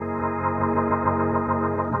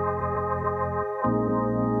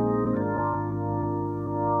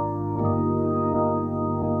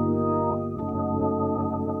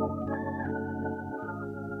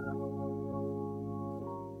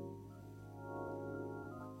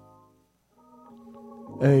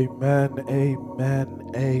Amen,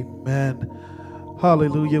 amen, amen.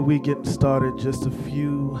 Hallelujah. We getting started just a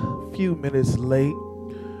few minutes late.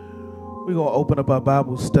 We're going to open up our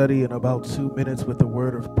Bible study in about 2 minutes with a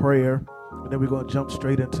word of prayer. And then we're going to jump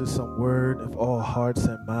straight into some word if all hearts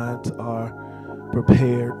and minds are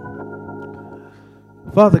prepared.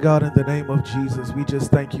 Father God, in the name of Jesus, we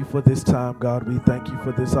just thank you for this time, God. We thank you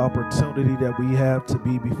for this opportunity that we have to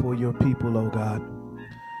be before your people, oh God.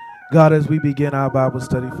 God, as we begin our Bible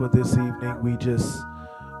study for this evening, we just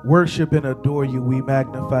worship and adore you. We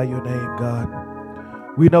magnify your name, God.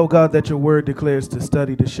 We know, God, that your word declares to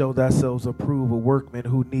study to show thyself approved, a workman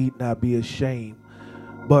who need not be ashamed,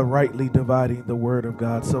 but rightly dividing the word of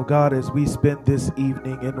God. So, God, as we spend this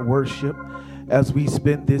evening in worship, as we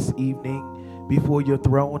spend this evening before your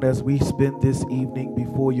throne, as we spend this evening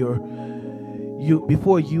before you,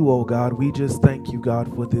 oh God, we just thank you,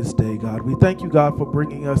 God, for this day, God. We thank you, God, for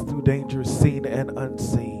bringing us through dangers seen and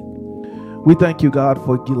unseen. We thank you, God,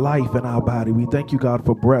 for life in our body. We thank you, God,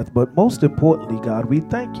 for breath. But most importantly, God, we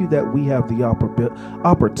thank you that we have the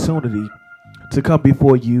opportunity to come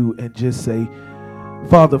before you and just say,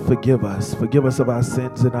 Father, forgive us. Forgive us of our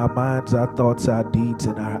sins in our minds, our thoughts, our deeds,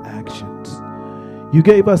 and our actions. You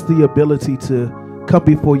gave us the ability to come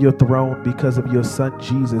before your throne because of your son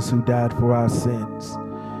Jesus, who died for our sins.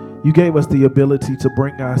 You gave us the ability to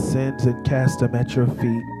bring our sins and cast them at your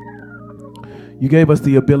feet. You gave us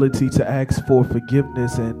the ability to ask for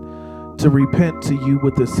forgiveness and to repent to you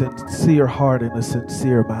with a sincere heart and a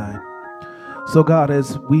sincere mind. So God,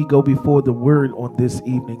 as we go before the word on this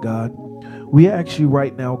evening, God, we ask you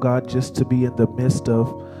right now, God, just to be in the midst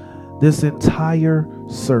of this entire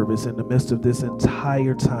service, in the midst of this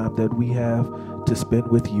entire time that we have to spend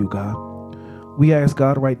with you, God. We ask,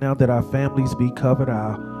 God, right now that our families be covered,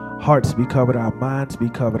 our hearts be covered, our minds be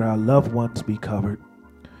covered, our loved ones be covered.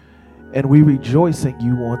 And we rejoice in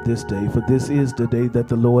you on this day, for this is the day that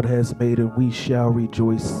the Lord has made, and we shall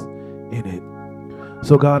rejoice in it.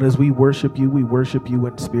 So, God, as we worship you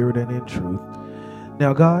in spirit and in truth.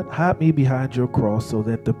 Now, God, hide me behind your cross so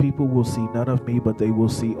that the people will see none of me, but they will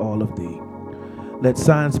see all of thee. Let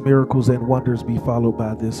signs, miracles, and wonders be followed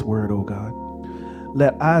by this word, O God.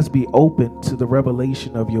 Let eyes be open to the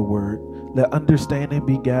revelation of your word. Let understanding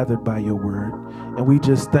be gathered by your word. And we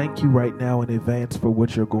just thank you right now in advance for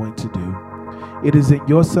what you're going to do. It is in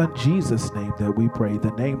your son Jesus' name that we pray,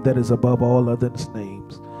 the name that is above all other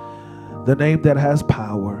names, the name that has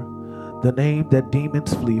power, the name that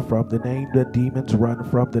demons flee from, the name that demons run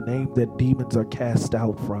from, the name that demons are cast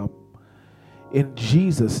out from. In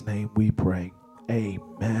Jesus' name we pray.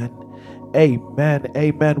 Amen. Amen.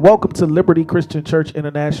 Amen. Welcome to Liberty Christian Church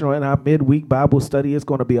International and our midweek Bible study. It's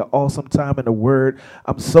going to be an awesome time in the Word.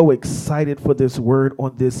 I'm so excited for this word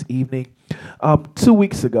on this evening. 2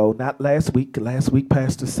 weeks ago, not last week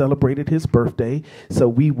Pastor celebrated his birthday, so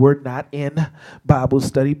we were not in Bible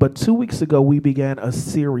study. But 2 weeks ago, we began a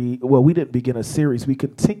series. Well, we didn't begin a series. We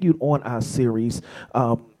continued on our series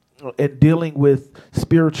and dealing with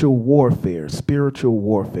spiritual warfare.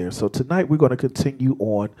 So tonight we're going to continue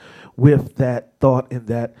on with that thought and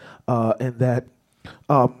that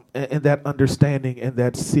understanding in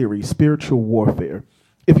that series, spiritual warfare.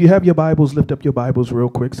 If you have your Bibles, lift up your Bibles real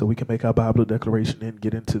quick so we can make our Bible declaration and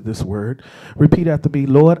get into this word. Repeat after me.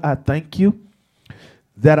 Lord, I thank you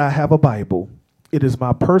that I have a Bible. It is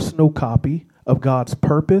my personal copy of God's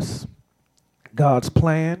purpose, God's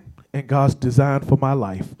plan, and God's design for my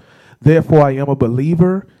life. Therefore, I am a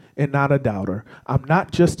believer and not a doubter. I'm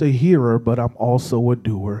not just a hearer, but I'm also a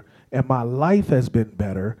doer. And my life has been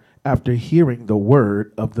better after hearing the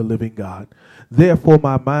word of the living God. Therefore,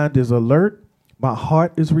 my mind is alert. My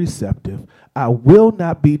heart is receptive. I will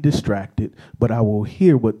not be distracted, but I will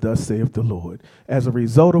hear what thus saith the Lord. As a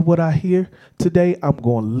result of what I hear today, I'm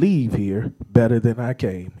going to leave here better than I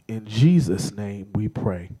came. In Jesus' name we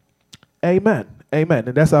pray. Amen. Amen.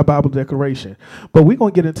 And that's our Bible declaration. But we're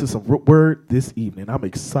going to get into some word this evening. I'm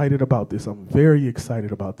excited about this. I'm very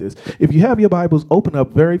excited about this. If you have your Bibles, open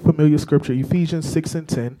up very familiar scripture, Ephesians 6 and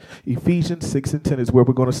 10. Ephesians 6 and 10 is where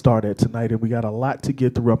we're going to start at tonight. And we got a lot to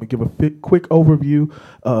get through. I'm going to give a quick overview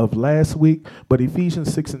of last week. But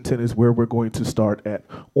Ephesians 6 and 10 is where we're going to start at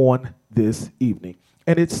on this evening.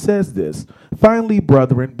 And it says this: Finally,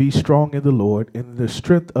 brethren, be strong in the Lord and in the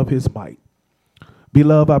strength of his might.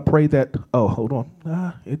 Beloved, I pray that, hold on.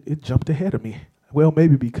 It jumped ahead of me. Well,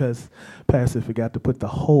 maybe because Pastor forgot to put the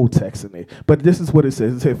whole text in there. But this is what it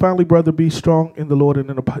says. It says, finally, brother, be strong in the Lord and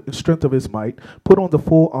in the strength of his might. Put on the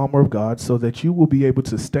full armor of God so that you will be able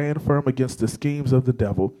to stand firm against the schemes of the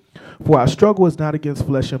devil. For our struggle is not against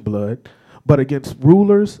flesh and blood, but against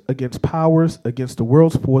rulers, against powers, against the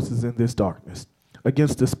world's forces in this darkness,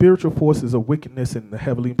 against the spiritual forces of wickedness in the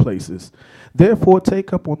heavenly places. Therefore,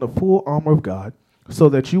 take up on the full armor of God, so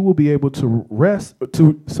that you will be able to resist,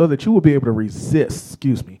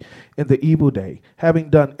 in the evil day, having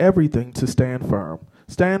done everything to stand firm.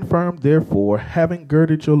 Stand firm, therefore, having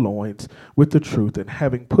girded your loins with the truth, and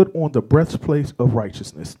having put on the breastplate of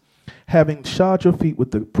righteousness, having shod your feet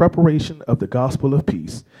with the preparation of the gospel of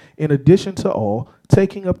peace. In addition to all,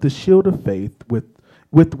 taking up the shield of faith,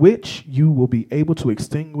 with which you will be able to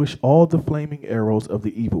extinguish all the flaming arrows of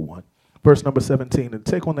the evil one. Verse number 17, and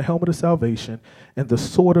take on the helmet of salvation and the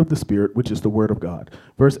sword of the Spirit, which is the word of God.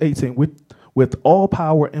 Verse 18, with all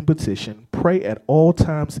power and petition, pray at all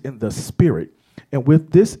times in the Spirit, and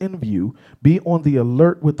with this in view, be on the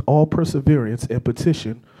alert with all perseverance and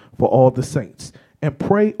petition for all the saints, and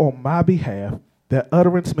pray on my behalf, that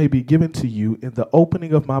utterance may be given to you in the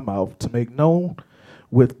opening of my mouth, to make known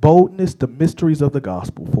with boldness the mysteries of the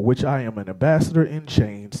gospel, for which I am an ambassador in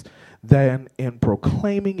chains, than in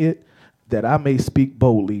proclaiming it, that I may speak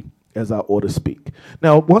boldly as I ought to speak.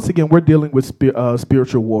 Now, once again, we're dealing with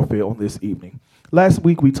spiritual warfare on this evening. Last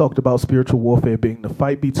week, we talked about spiritual warfare being the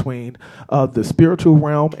fight between the spiritual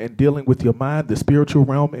realm and dealing with your mind, the spiritual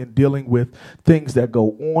realm and dealing with things that go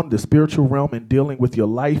on, the spiritual realm and dealing with your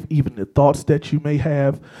life, even the thoughts that you may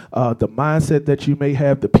have, the mindset that you may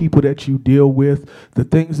have, the people that you deal with, the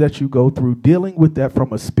things that you go through, dealing with that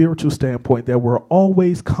from a spiritual standpoint, that we're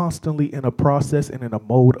always constantly in a process and in a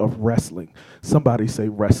mode of wrestling. Somebody say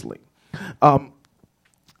wrestling.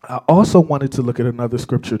 I also wanted to look at another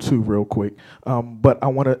scripture too, real quick.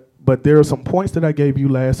 But there are some points that I gave you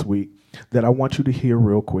last week that I want you to hear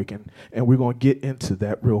real quick, and we're going to get into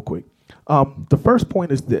that real quick. The first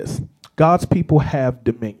point is this: God's people have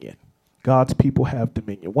dominion. God's people have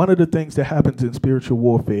dominion. One of the things that happens in spiritual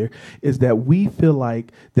warfare is that we feel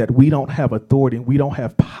like that we don't have authority and we don't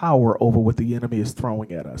have power over what the enemy is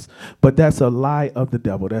throwing at us. But that's a lie of the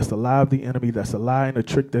devil. That's a lie of the enemy. That's a lie and a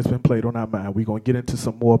trick that's been played on our mind. We're going to get into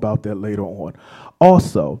some more about that later on.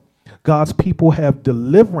 Also, God's people have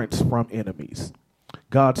deliverance from enemies.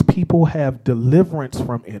 God's people have deliverance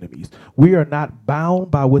from enemies. We are not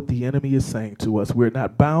bound by what the enemy is saying to us. We're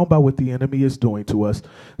not bound by what the enemy is doing to us.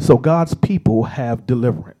 So God's people have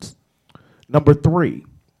deliverance. Number 3,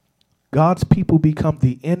 God's people become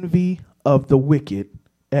the envy of the wicked,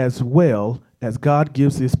 as well as God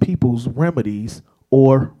gives his people's remedies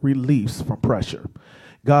or reliefs from pressure.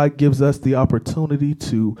 God gives us the opportunity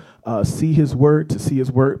to see his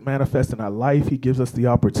word manifest in our life. He gives us the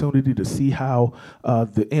opportunity to see how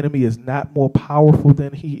the enemy is not more powerful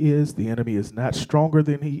than he is. The enemy is not stronger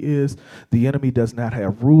than he is. The enemy does not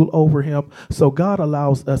have rule over him. So God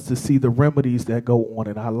allows us to see the remedies that go on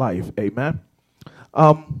in our life. Amen.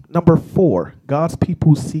 Number 4, God's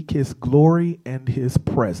people seek his glory and his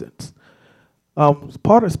presence.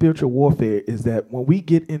 Part of spiritual warfare is that when we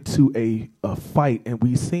get into a fight and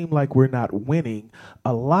we seem like we're not winning,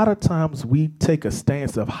 a lot of times we take a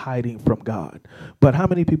stance of hiding from God. But how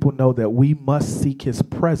many people know that we must seek his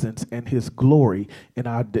presence and his glory in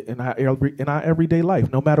our everyday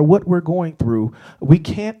life? No matter what we're going through, we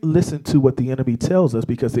can't listen to what the enemy tells us,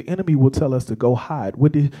 because the enemy will tell us to go hide.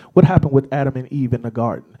 What happened with Adam and Eve in the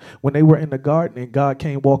garden? When they were in the garden and God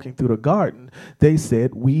came walking through the garden, they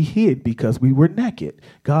said, we hid because we were naked.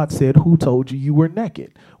 God said, who told you you were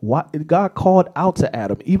naked? God called out to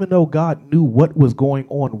Adam. Even though God knew what was going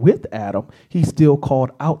on with Adam, he still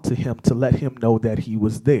called out to him to let him know that he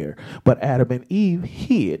was there. But Adam and Eve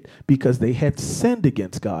hid because they had sinned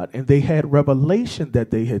against God, and they had revelation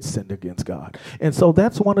that they had sinned against God. And so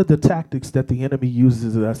that's one of the tactics that the enemy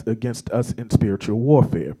uses against us in spiritual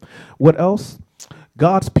warfare. What else?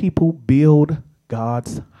 God's people build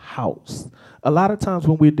God's house. A lot of times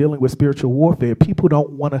when we're dealing with spiritual warfare, people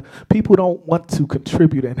don't want to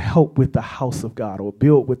contribute and help with the house of God or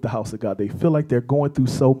build with the house of God. They feel like they're going through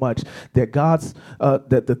so much that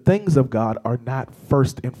that the things of God are not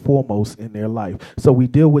first and foremost in their life. So we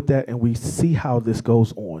deal with that and we see how this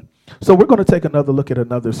goes on. So we're going to take another look at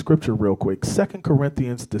another scripture real quick. 2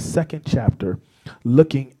 Corinthians, the 2nd chapter,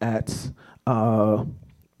 looking at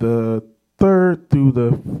the 1st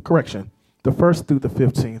through the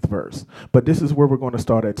 15th verse. But this is where we're going to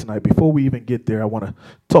start at tonight. Before we even get there, I want to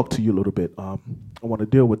talk to you a little bit. I want to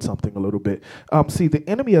deal with something a little bit. See, the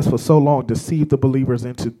enemy has for so long deceived the believers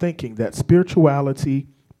into thinking that spirituality,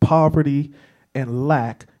 poverty, and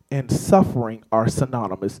lack and suffering are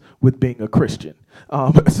synonymous with being a Christian.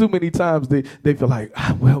 So many times they feel like,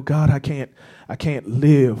 well, God, I can't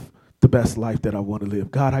live the best life that I want to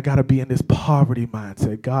live. God, I got to be in this poverty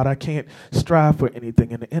mindset. God, I can't strive for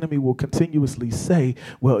anything. And the enemy will continuously say,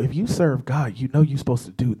 well, if you serve God, you know you're supposed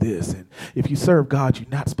to do this. And if you serve God, you're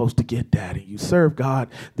not supposed to get that. And you serve God,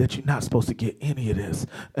 that you're not supposed to get any of this.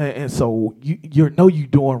 And so you know you're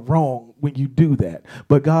doing wrong when you do that.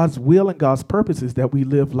 But God's will and God's purpose is that we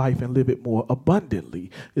live life and live it more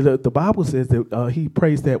abundantly. The Bible says that he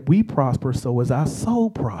prays that we prosper so as our soul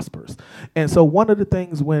prospers. And so one of the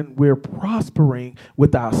things when we're prospering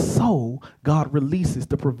with our soul, God releases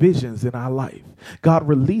the provisions in our life. God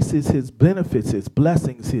releases his benefits, his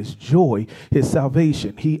blessings, his joy, his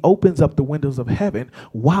salvation. He opens up the windows of heaven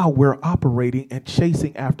while we're operating and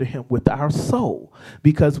chasing after him with our soul,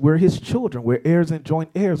 because we're his children. We're heirs and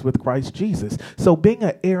joint heirs with Christ Jesus. So being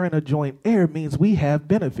an heir and a joint heir means we have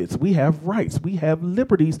benefits, we have rights, we have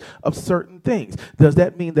liberties of certain things. Does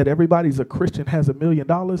that mean that everybody's a Christian has $1 million?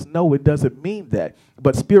 No, it doesn't mean that.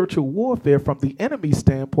 But spiritual warfare from the enemy's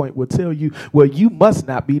standpoint will tell you, well, you must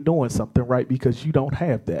not be doing something right because you don't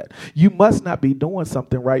have that. You must not be doing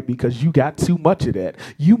something right because you got too much of that.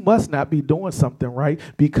 You must not be doing something right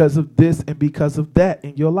because of this and because of that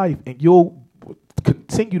in your life. And you'll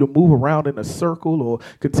continue to move around in a circle or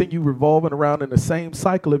continue revolving around in the same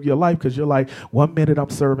cycle of your life, because you're like, 1 minute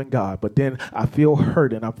I'm serving God, but then I feel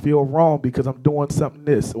hurt and I feel wrong because I'm doing something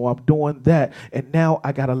this or I'm doing that, and now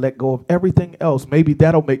I got to let go of everything else. Maybe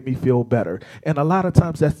that'll make me feel better. And a lot of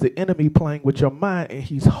times that's the enemy playing with your mind, and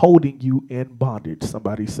he's holding you in bondage.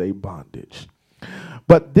 Somebody say bondage.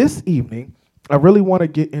 But this evening, I really want to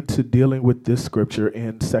get into dealing with this scripture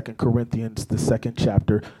in 2 Corinthians, the 2nd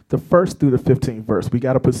chapter, the 1st through the 15th verse. We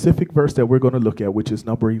got a specific verse that we're going to look at, which is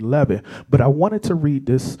number 11. But I wanted to read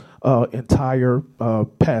this entire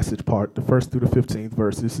passage part, the 1st through the 15th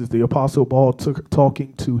verse. This is the Apostle Paul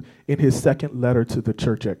talking to in his second letter to the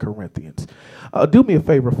church at Corinthians. Do me a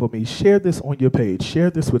favor for me. Share this on your page. Share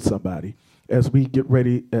this with somebody as we get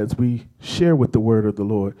ready, as we share with the word of the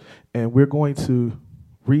Lord. And we're going to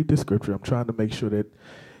read the scripture. I'm trying to make sure that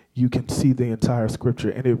you can see the entire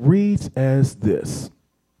scripture. And it reads as this: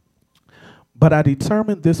 But I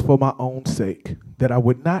determined this for my own sake, that I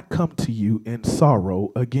would not come to you in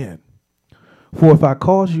sorrow again. For if I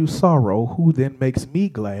cause you sorrow, who then makes me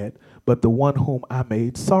glad but the one whom I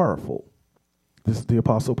made sorrowful? This is the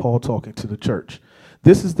Apostle Paul talking to the church.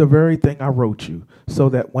 This is the very thing I wrote you, so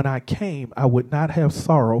that when I came, I would not have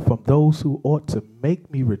sorrow from those who ought to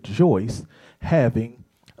make me rejoice, having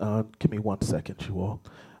give me 1 second, you all.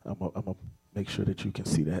 I'm going to make sure that you can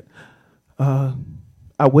see that.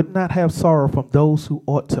 I would not have sorrow from those who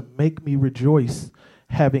ought to make me rejoice,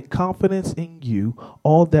 having confidence in you,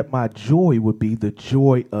 all that my joy would be the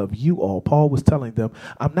joy of you all. Paul was telling them,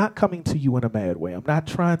 I'm not coming to you in a mad way. I'm not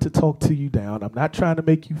trying to talk to you down. I'm not trying to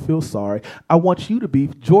make you feel sorry. I want you to be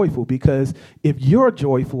joyful, because if you're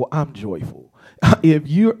joyful, I'm joyful. If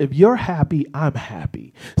you're happy, I'm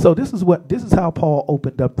happy. So this is how Paul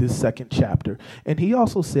opened up this 2nd chapter. And he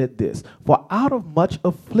also said this: For out of much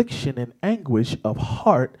affliction and anguish of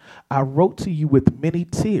heart, I wrote to you with many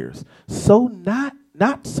tears. So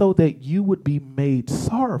not so that you would be made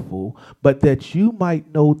sorrowful, but that you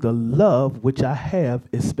might know the love which I have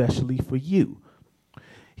especially for you.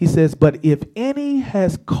 He says, but if any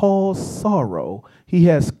has caused sorrow, he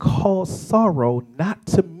has caused sorrow not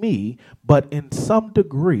to me, but in some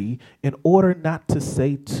degree, in order not to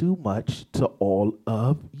say too much to all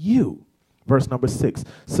of you. Verse number 6,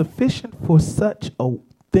 sufficient for such a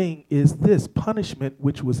thing is this punishment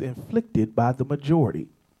which was inflicted by the majority.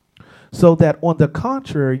 So that on the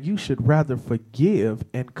contrary, you should rather forgive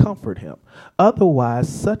and comfort him. Otherwise,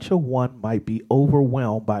 such a one might be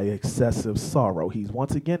overwhelmed by excessive sorrow. He's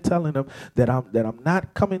once again telling them that I'm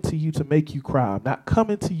not coming to you to make you cry. I'm not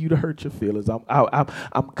coming to you to hurt your feelings.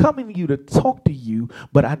 I'm coming to you to talk to you,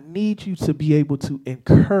 but I need you to be able to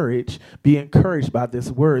be encouraged by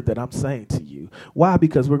this word that I'm saying to you. Why?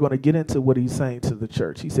 Because we're going to get into what he's saying to the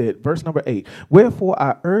church. He said, verse number 8, wherefore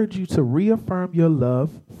I urge you to reaffirm your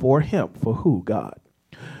love for him. For who? God.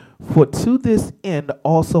 For to this end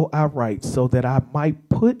also I write, so that I might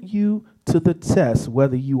put you to the test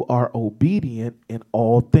whether you are obedient in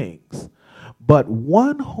all things. But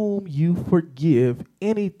one whom you forgive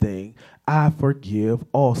anything, I forgive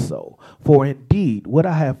also. For indeed, what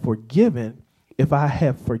I have forgiven, if I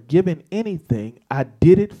have forgiven anything, I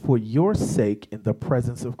did it for your sake in the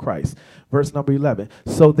presence of Christ. Verse number 11,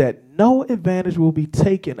 so that no advantage will be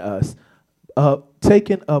taken of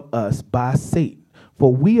us by Satan.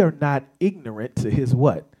 For we are not ignorant to his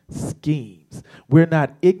what? Schemes. We're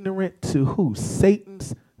not ignorant to who?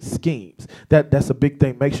 Satan's schemes. That's a big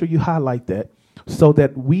thing. Make sure you highlight that. so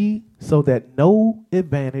that no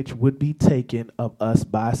advantage would be taken of us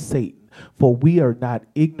by Satan. For we are not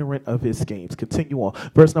ignorant of his schemes. Continue on.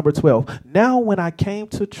 Verse number 12. Now when I came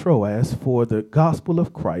to Troas for the gospel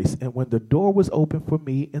of Christ, and when the door was open for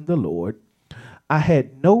me in the Lord, I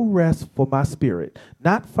had no rest for my spirit,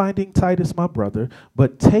 not finding Titus my brother,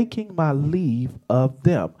 but taking my leave of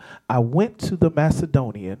them. I went to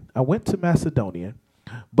Macedonia,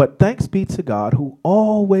 but thanks be to God who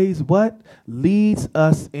always what? Leads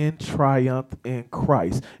us in triumph in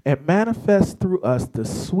Christ and manifests through us the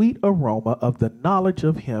sweet aroma of the knowledge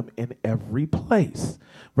of him in every place.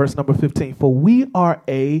 Verse number 15, for we are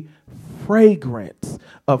a fragrance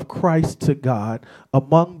of Christ to God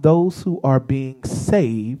among those who are being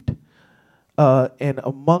saved and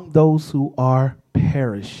among those who are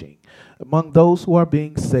perishing. Among those who are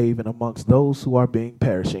being saved and amongst those who are being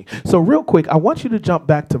perishing. So real quick, I want you to jump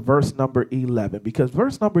back to verse number 11, because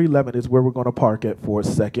verse number 11 is where we're going to park at for a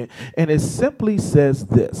second. And it simply says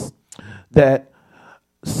this, that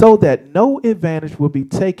so that no advantage will be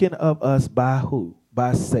taken of us by who?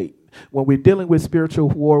 By Satan. When we're dealing with spiritual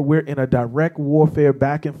war, we're in a direct warfare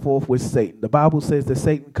back and forth with Satan. The Bible says that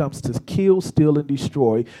Satan comes to kill, steal, and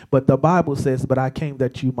destroy. But the Bible says, but I came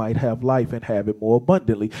that you might have life and have it more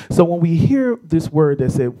abundantly. So when we hear this word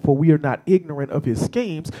that said, for we are not ignorant of his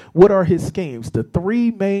schemes, what are his schemes? The three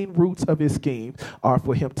main roots of his schemes are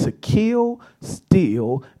for him to kill,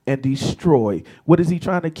 steal, and destroy. What is he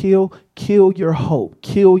trying to kill? Kill your hope,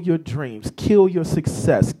 kill your dreams, kill your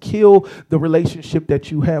success, kill the relationship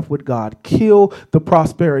that you have with God, kill the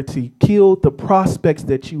prosperity, kill the prospects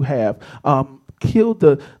that you have, kill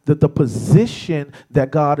the position that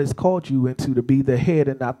God has called you into to be the head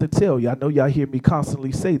and not the tail. I know y'all hear me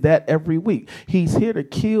constantly say that every week. He's here to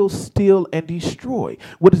kill, steal, and destroy.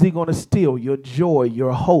 What is he going to steal? Your joy,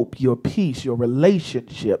 your hope, your peace, your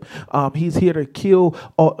relationship. He's here to kill,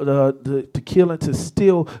 to kill and to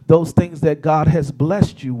steal those things that God has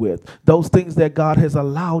blessed you with, those things that God has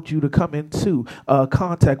allowed you to come into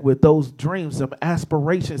contact with, those dreams and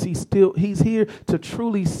aspirations. He's here to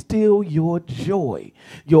truly steal your joy,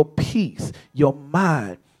 your peace, your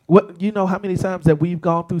mind. What, you know how many times that we've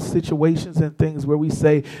gone through situations and things where we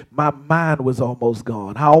say, my mind was almost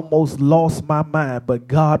gone. I almost lost my mind, but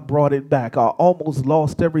God brought it back. I almost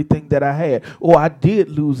lost everything that I had, or I did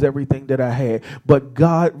lose everything that I had, but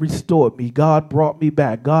God restored me. God brought me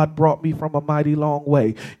back. God brought me from a mighty long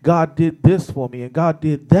way. God did this for me, and God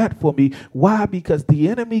did that for me. Why? Because the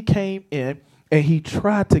enemy came in and he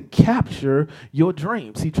tried to capture your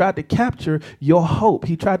dreams. He tried to capture your hope.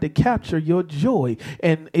 He tried to capture your joy.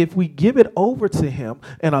 And if we give it over to him,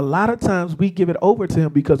 and a lot of times we give it over to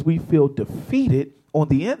him because we feel defeated on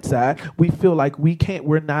the inside, we feel like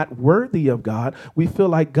we're not worthy of God. We feel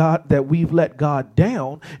like that we've let God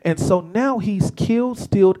down. And so now he's killed,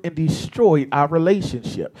 stealed, and destroyed our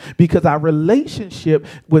relationship, because our relationship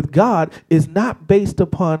with God is not based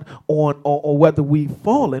upon on whether we've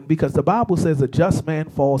fallen, because the Bible says a just man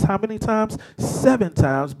falls how many times? 7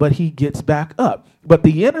 times, but he gets back up. But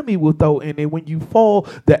the enemy will throw in there when you fall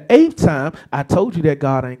the 8th time. I told you that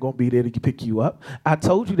God ain't going to be there to pick you up. I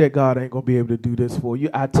told you that God ain't going to be able to do this for you.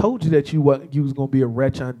 I told you that you was going to be a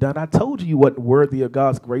wretch undone. I told you you wasn't worthy of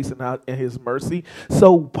God's grace and his mercy.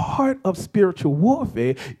 So part of spiritual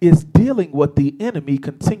warfare is dealing with what the enemy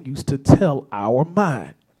continues to tell our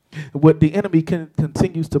mind. What the enemy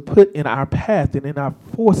continues to put in our path and in our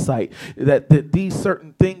foresight, that these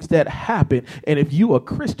certain things that happen. And if you are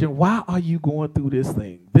Christian, why are you going through this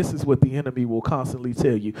thing? This is what the enemy will constantly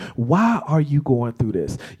tell you. Why are you going through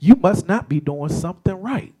this? You must not be doing something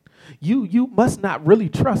right. You must not really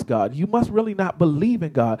trust God. You must really not believe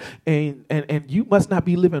in God, and you must not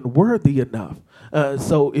be living worthy enough.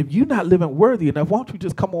 So if you're not living worthy enough, why don't you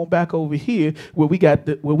just come on back over here where we got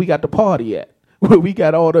the party at? Where we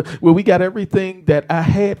got everything that I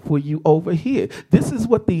had for you over here. This is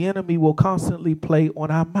what the enemy will constantly play on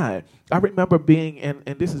our mind. I remember being, and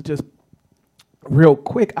this is just real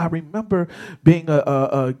quick, I remember being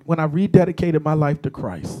when I rededicated my life to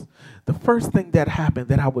Christ, the first thing that happened,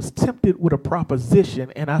 that I was tempted with a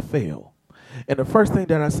proposition and I failed. And the first thing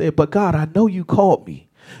that I said, but God, I know you called me.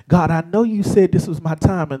 God, I know you said this was my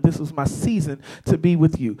time and this was my season to be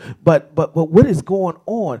with you. But what is going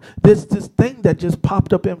on? This thing that just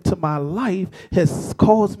popped up into my life has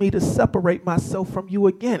caused me to separate myself from you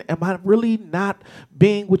again. Am I really not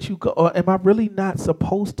being what you, or am I really not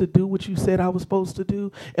supposed to do what you said I was supposed to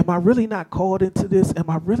do? Am I really not called into this? Am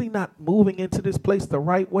I really not moving into this place the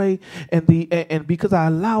right way? And because I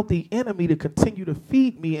allowed the enemy to continue to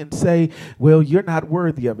feed me and say, well, you're not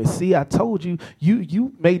worthy of it. See, I told you, you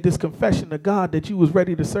you made this confession to God that you was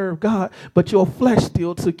ready to serve God, but your flesh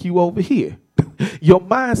still took you over here. Your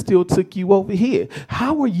mind still took you over here.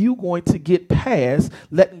 How are you going to get past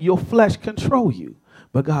letting your flesh control you?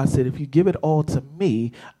 But God said, if you give it all to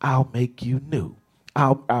me, I'll make you new.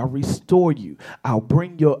 I'll restore you. I'll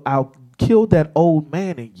kill that old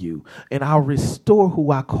man in you, and I'll restore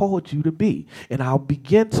who I called you to be, and I'll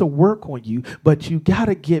begin to work on you. But you got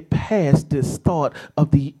to get past this thought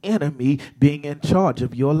of the enemy being in charge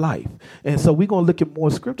of your life. And so we're going to look at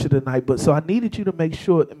more scripture tonight, but so I needed you to make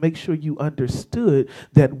sure you understood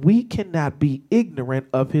that we cannot be ignorant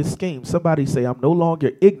of his schemes. Somebody say, I'm no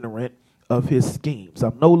longer ignorant of his schemes.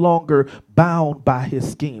 I'm no longer bound by his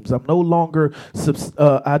schemes. I'm no longer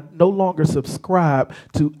I no longer subscribe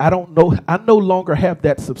to, I no longer have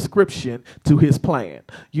that subscription to his plan.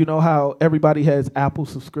 You know how everybody has Apple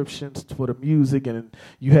subscriptions for the music, and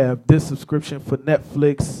you have this subscription for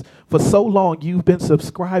Netflix. For so long you've been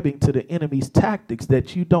subscribing to the enemy's tactics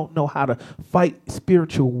that you don't know how to fight in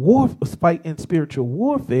spiritual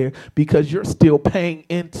warfare, because you're still paying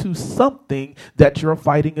into something that you're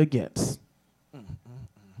fighting against.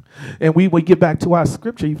 And we get back to our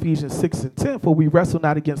scripture, Ephesians 6:10, for we wrestle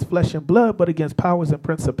not against flesh and blood, but against powers and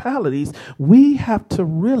principalities. We have to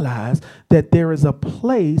realize that there is a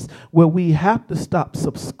place where we have to stop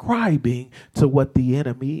subscribing to what the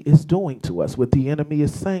enemy is doing to us, what the enemy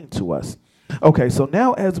is saying to us. Okay, so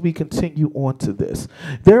now as we continue on to this,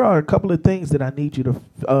 there are a couple of things that I need you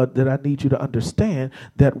to understand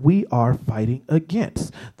that we are fighting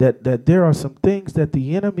against. That there are some things that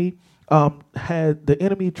the enemy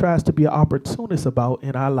tries to be an opportunist about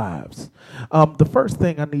in our lives. The first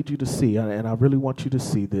thing I need you to see, and I really want you to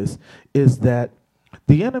see this, is that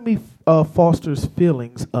the enemy fosters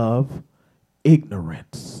feelings of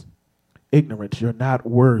ignorance. Ignorance, you're not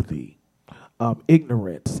worthy.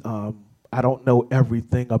 Ignorance, I don't know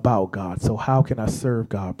everything about God, so how can I serve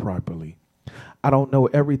God properly? I don't know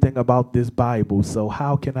everything about this Bible, so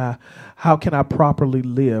how can I properly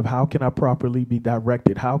live? How can I properly be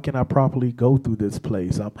directed? How can I properly go through this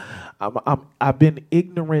place? I've been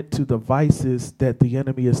ignorant to the vices that the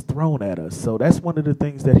enemy has thrown at us. So that's one of the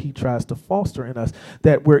things that he tries to foster in us,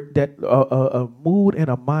 that a mood and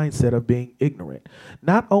a mindset of being ignorant.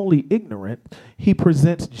 Not only ignorant, he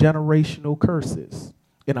presents generational curses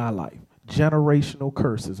in our life. Generational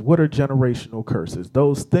curses. What are generational curses?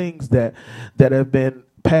 Those things that have been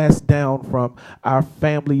passed down from our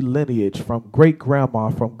family lineage, from great grandma,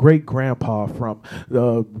 from great grandpa, from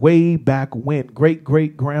way back when, great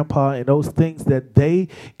great grandpa, and those things that they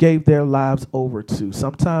gave their lives over to.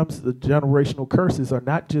 Sometimes the generational curses are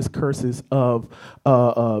not just curses of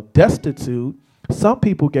destitute. Some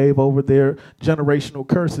people gave over their generational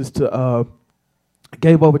curses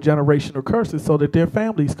so that their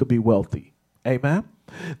families could be wealthy. Amen.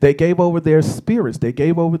 They gave over their spirits. They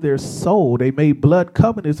gave over their soul. They made blood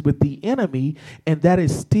covenants with the enemy, and that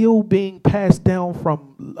is still being passed down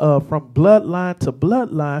from bloodline to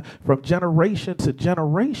bloodline, from generation to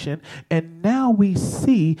generation. And now we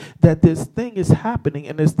see that this thing is happening,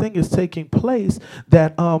 and this thing is taking place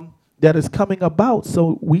that is coming about.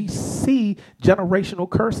 So we see generational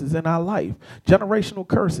curses in our life. Generational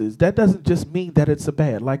curses, that doesn't just mean that it's a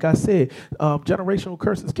bad. Like I said, generational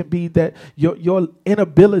curses can be that your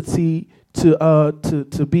inability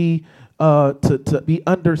to be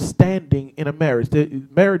understanding in a marriage. The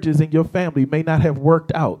marriages in your family may not have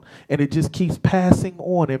worked out, and it just keeps passing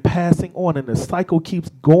on, and the cycle keeps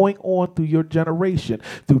going on through your generation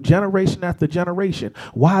after generation.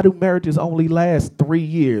 Why do marriages only last 3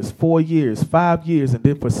 years, 4 years, 5 years, and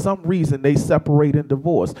then for some reason they separate and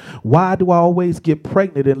divorce? Why do I always get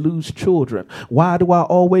pregnant and lose children? Why do I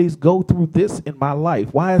always go through this in my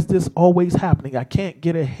life? Why is this always happening? I can't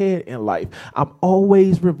get ahead in life. I'm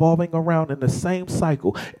always revolving around in the same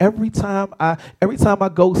cycle. Every time I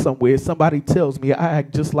go somewhere, somebody tells me I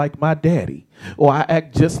act just like my daddy, or I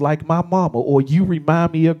act just like my mama, or you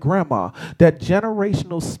remind me of grandma. That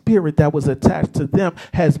generational spirit that was attached to them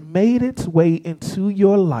has made its way into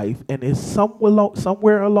your life, and is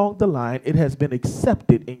somewhere along the line it has been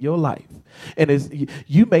accepted in your life. And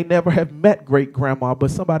you may never have met great grandma,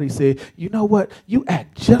 but somebody said, you know what? You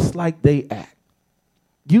act just like they act.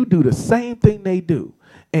 You do the same thing they do.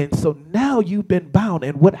 And so now you've been bound.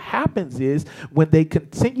 And what happens is when they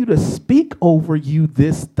continue to speak over you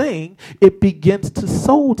this thing, it begins to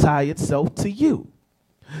soul tie itself to you.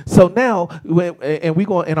 So now,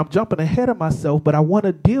 and I'm jumping ahead of myself, but I want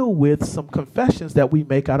to deal with some confessions that we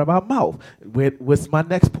make out of our mouth. What's my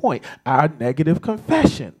next point? Our negative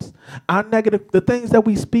confessions. The things that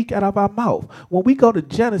we speak out of our mouth. When we go to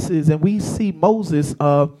Genesis and we see Moses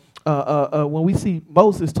when we see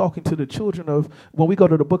Moses talking to the children of, when we go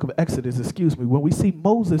to the book of Exodus, when we see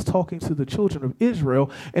Moses talking to the children of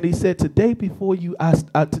Israel, and he said, today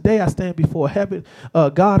I stand before heaven,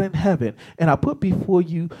 God in heaven, and I put before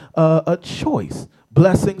you a choice,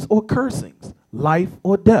 blessings or cursings, life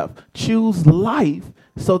or death. Choose life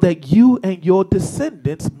so that you and your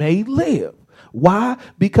descendants may live. Why?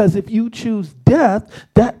 Because if you choose death,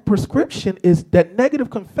 that prescription is that negative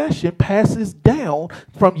confession passes down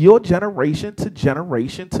from your generation to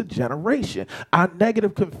generation to generation. Our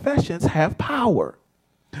negative confessions have power.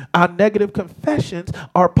 Our negative confessions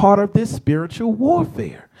are part of this spiritual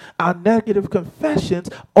warfare. Our negative confessions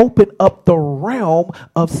open up the realm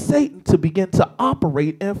of Satan to begin to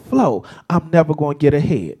operate and flow. I'm never going to get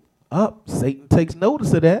ahead. Satan takes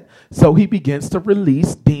notice of that, so he begins to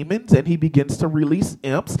release demons, and he begins to release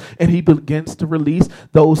imps, and he begins to release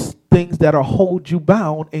those things that'll hold you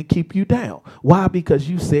bound and keep you down. Why? Because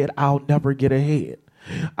you said, I'll never get ahead.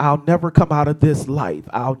 I'll never come out of this life.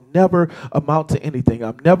 I'll never amount to anything.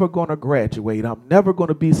 I'm never going to graduate. I'm never going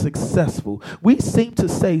to be successful. We seem to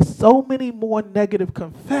say so many more negative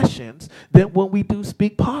confessions than when we do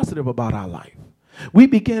speak positive about our life. We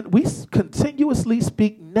continuously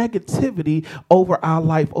speak negativity over our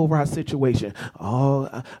life, over our situation.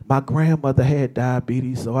 Oh, my grandmother had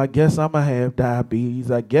diabetes, so I guess I'm going to have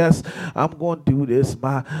diabetes. I guess I'm going to do this.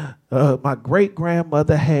 My great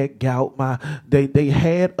grandmother had gout. They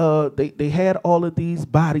had all of these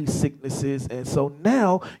body sicknesses, and so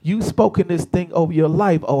now you spoken this thing over your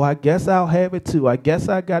life. Oh, I guess I'll have it too. I guess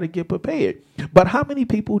I got to get prepared. But how many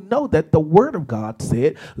people know that the Word of God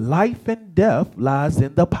said life and death lies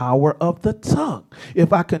in the power of the tongue?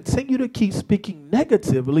 If I continue to keep speaking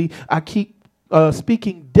negatively, I keep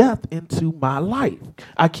speaking death into my life.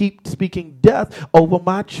 I keep speaking death over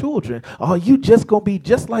my children. Oh, you just going to be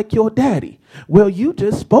just like your daddy. Well, you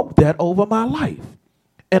just spoke that over my life.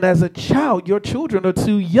 And as a child, your children are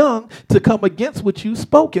too young to come against what you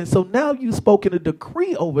spoken. So now you've spoken a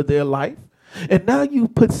decree over their life. And now you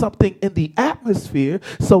put something in the atmosphere.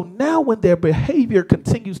 So now when their behavior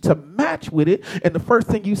continues to match with it, and the first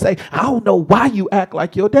thing you say, I don't know why you act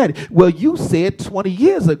like your daddy. Well, you said 20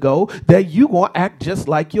 years ago that you going to act just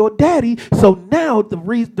like your daddy. So now the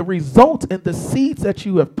results and the seeds that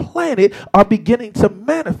you have planted are beginning to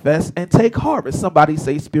manifest and take harvest. Somebody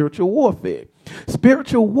say spiritual warfare.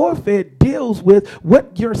 Spiritual warfare deals with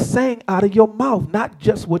what you're saying out of your mouth, not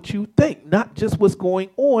just what you think, not just what's going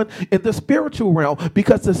on in the spiritual realm,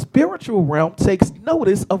 because the spiritual realm takes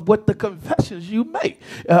notice of what the confessions you make.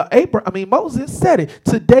 Moses said it.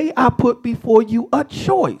 Today I put before you a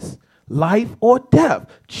choice, life or death.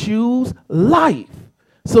 Choose life,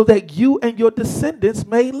 so that you and your descendants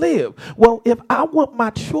may live. Well, if I want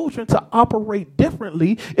my children to operate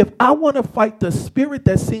differently, if I want to fight the spirit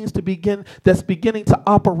that's beginning to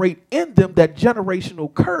operate in them, that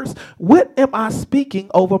generational curse, what am I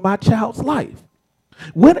speaking over my child's life?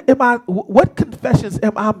 What confessions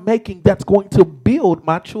am I making that's going to build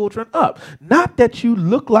my children up? Not that you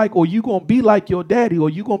look like, or you going to be like your daddy, or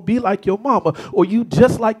you going to be like your mama, or you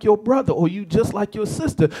just like your brother, or you just like your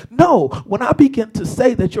sister. No, when I begin to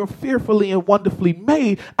say that you're fearfully and wonderfully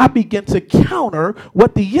made, I begin to counter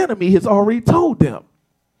what the enemy has already told them.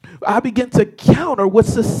 I begin to counter what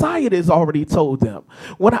society has already told them.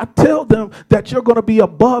 When I tell them that you're going to be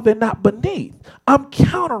above and not beneath, I'm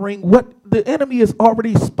countering what the enemy has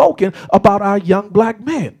already spoken about our young black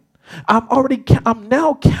men. I'm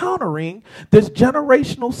now countering this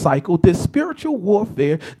generational cycle, this spiritual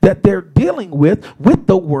warfare that they're dealing with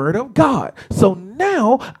the Word of God. So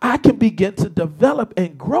now I can begin to develop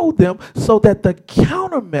and grow them so that the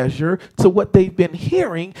countermeasure to what they've been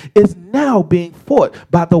hearing is now being fought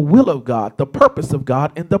by the will of God, the purpose of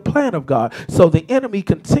God, and the plan of God. So the enemy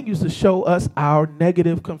continues to show us our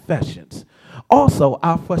negative confessions. Also,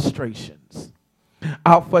 our frustrations.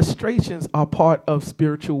 Our frustrations are part of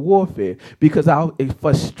spiritual warfare, because our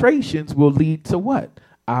frustrations will lead to what?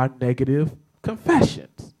 Our negative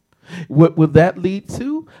confessions. What will that lead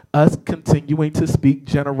to? Us continuing to speak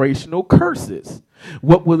generational curses.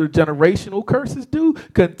 What will the generational curses do?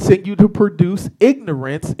 Continue to produce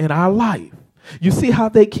ignorance in our life. You see how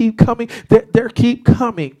they keep coming? They keep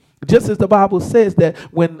coming. Just as the Bible says that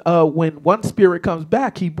when one spirit comes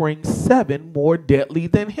back, he brings 7 more deadly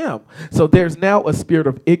than him. So there's now a spirit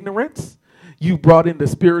of ignorance. You brought in the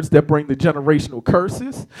spirits that bring the generational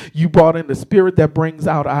curses. You brought in the spirit that brings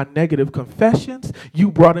out our negative confessions.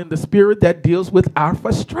 You brought in the spirit that deals with our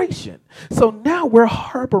frustration. So now we're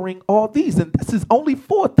harboring all these, and this is only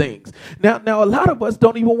 4 things. Now a lot of us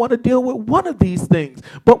don't even want to deal with one of these things,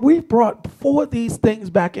 but we've brought 4 of these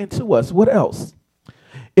things back into us. What else?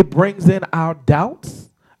 It brings in our doubts,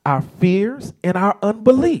 our fears, and our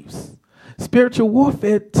unbeliefs. Spiritual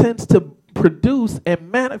warfare tends to produce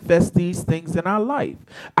and manifest these things in our life.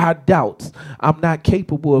 Our doubts. I'm not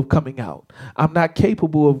capable of coming out. I'm not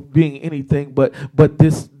capable of being anything but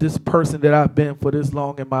this person that I've been for this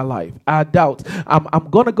long in my life. Our doubts. I'm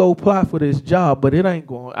gonna go apply for this job, but it ain't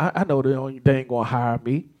going. I know they ain't gonna hire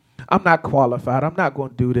me. I'm not qualified. I'm not going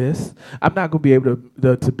to do this. I'm not going to be able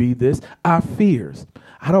to be this. Our fears.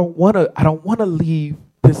 I don't want to leave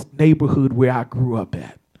this neighborhood where I grew up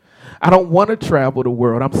at. I don't want to travel the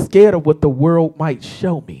world. I'm scared of what the world might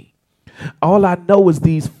show me. All I know is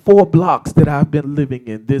these 4 blocks that I've been living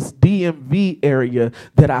in, this DMV area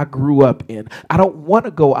that I grew up in. I don't want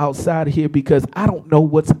to go outside here because I don't know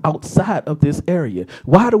what's outside of this area.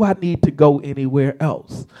 Why do I need to go anywhere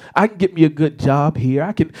else? I can get me a good job here.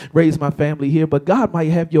 I can raise my family here, but God might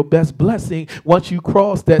have your best blessing once you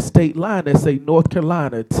cross that state line that say North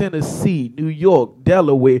Carolina, Tennessee, New York,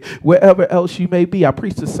 Delaware, wherever else you may be. I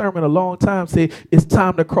preached a sermon a long time saying it's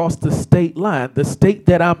time to cross the state line. The state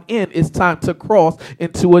that I'm in is time to cross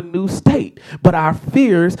into a new state. But our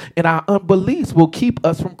fears and our unbeliefs will keep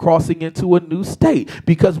us from crossing into a new state.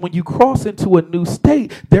 Because when you cross into a new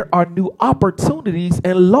state, there are new opportunities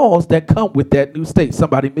and laws that come with that new state.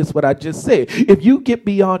 Somebody missed what I just said. If you get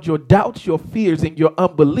beyond your doubts, your fears, and your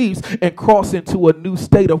unbeliefs and cross into a new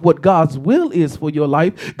state of what God's will is for your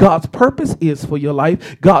life, God's purpose is for your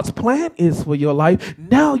life, God's plan is for your life,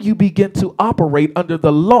 now you begin to operate under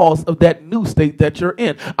the laws of that new state that you're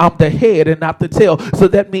in. I'm the head and not the tail. So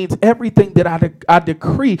that means everything that I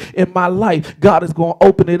decree in my life, God is going to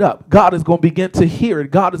open it up. God is going to begin to hear it.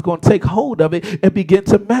 God is going to take hold of it and begin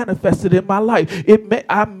to manifest it in my life.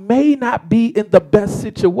 I may not be in the best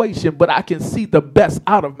situation, but I can see the best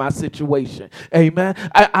out of my situation. Amen.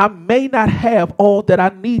 I may not have all that I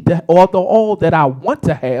need to, or all that I want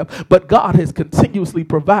to have, but God has continuously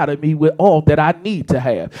provided me with all that I need to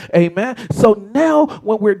have. Amen. So now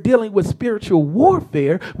when we're dealing with spiritual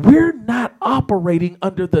warfare, we're not operating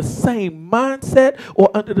under the same mindset or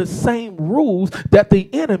under the same rules that the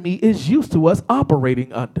enemy is used to us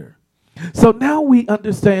operating under. So now we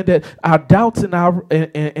understand that our doubts and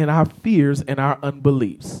our fears and our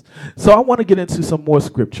unbeliefs. So I want to get into some more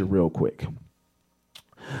scripture real quick.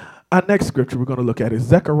 Our next scripture we're going to look at is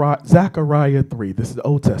Zechariah 3. This is the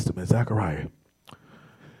Old Testament, Zechariah.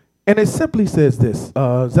 And it simply says this,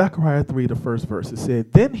 Zechariah 3, the first verse, it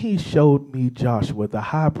said, "Then he showed me Joshua, the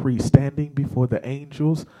high priest, standing before the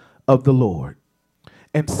angels of the Lord,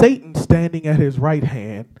 and Satan standing at his right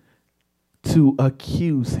hand to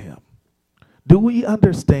accuse him." Do we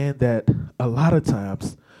understand that a lot of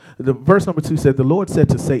times, the verse number 2 said, "The Lord said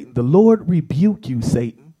to Satan, the Lord rebuke you,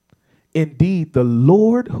 Satan. Indeed, the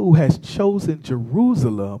Lord who has chosen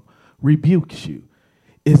Jerusalem rebukes you."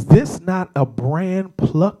 Is this not a brand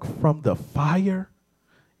plucked from the fire?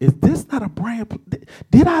 Is this not a brand?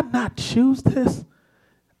 Did I not choose this?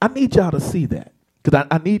 I need y'all to see that, because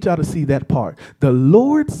I need y'all to see that part. The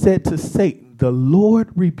Lord said to Satan, "The Lord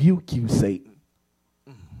rebuke you, Satan."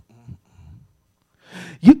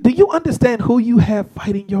 Do you understand who you have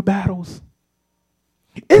fighting your battles?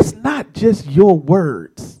 It's not just your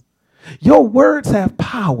words. Your words have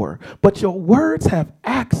power, but your words have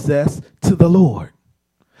access to the Lord.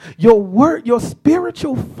 Your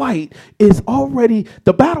spiritual fight is already,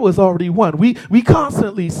 the battle is already won. We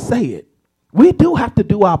constantly say it. We do have to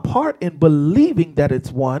do our part in believing that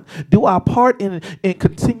it's won, do our part in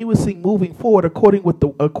continuously moving forward according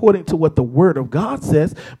to what the word of God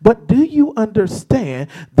says. But do you understand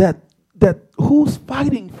that who's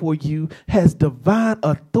fighting for you has divine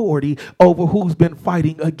authority over who's been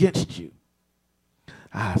fighting against you?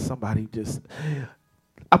 I'm going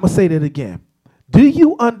to say that again. Do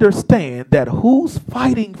you understand that who's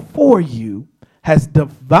fighting for you has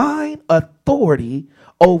divine authority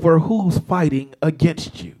over who's fighting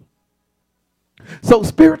against you? So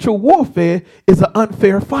spiritual warfare is an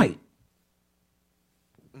unfair fight.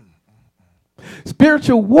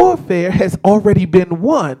 Spiritual warfare has already been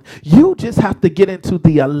won. You just have to get into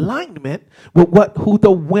the alignment with who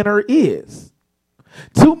the winner is.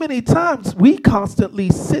 Too many times we constantly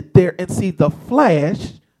sit there and see the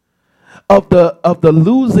flash of the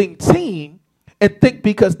losing team and think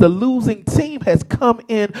because the losing team has come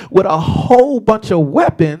in with a whole bunch of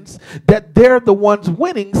weapons that they're the ones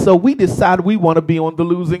winning, so we decide we want to be on the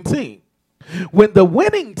losing team. When the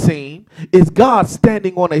winning team is God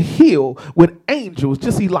standing on a hill with angels,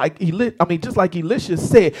 just like Elisha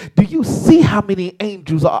said, "Do you see how many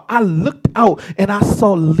angels are?" I looked out and I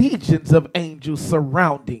saw legions of angels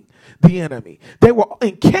surrounding the enemy. They were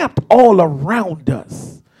encamped all around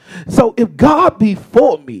us. So if God be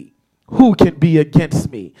for me, who can be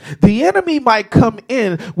against me? The enemy might come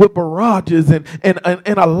in with barrages and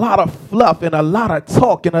a lot of fluff and a lot of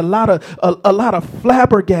talk and a lot of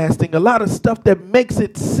flabbergasting, a lot of stuff that makes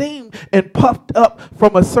it seem and puffed up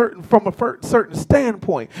from a certain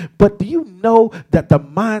standpoint. But do you know that the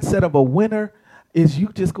mindset of a winner is you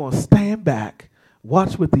just going to stand back,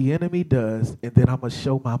 watch what the enemy does, and then I'm going to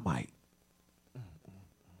show my might?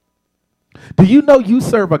 Do you know you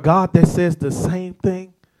serve a God that says the same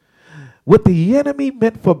thing? What the enemy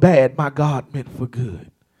meant for bad, my God meant for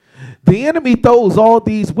good. The enemy throws all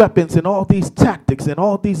these weapons and all these tactics and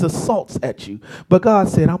all these assaults at you. But God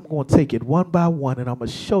said, I'm going to take it one by one and I'm going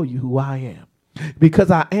to show you who I am.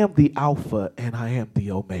 Because I am the Alpha and I am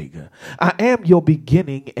the Omega. I am your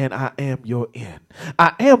beginning and I am your end.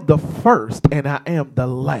 I am the first and I am the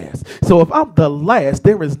last. So if I'm the last,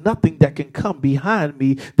 there is nothing that can come behind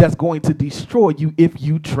me that's going to destroy you if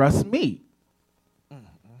you trust me.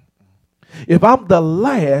 If I'm the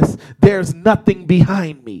last, there's nothing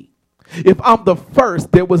behind me. If I'm the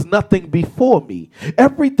first, there was nothing before me.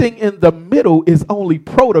 Everything in the middle is only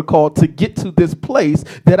protocol to get to this place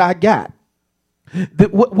that I got.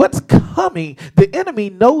 What's coming, the enemy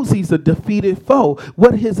knows he's a defeated foe.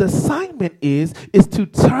 What his assignment is to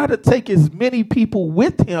try to take as many people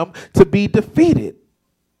with him to be defeated.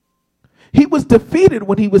 He was defeated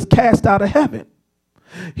when he was cast out of heaven.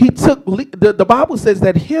 He took, the Bible says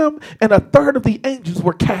that him and a third of the angels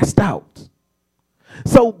were cast out.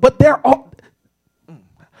 So, but there are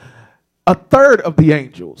a third of the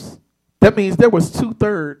angels. That means there was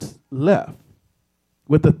 2/3 left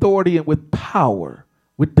with authority and with power,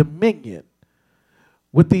 with dominion,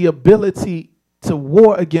 with the ability to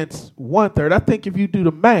war against 1/3. I think if you do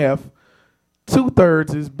the math,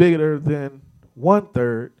 2/3 is bigger than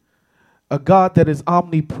 1/3. A God that is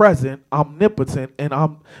omnipresent, omnipotent, and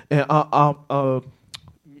y'all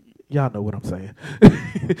know what I'm saying.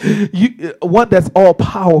 One that's all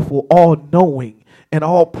powerful, all knowing, and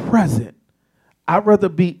all present. I'd rather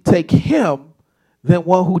take him than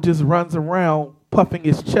one who just runs around puffing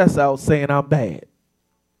his chest out saying I'm bad.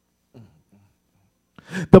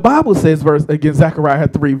 The Bible says, Zechariah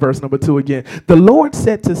 3, verse number 2 again. The Lord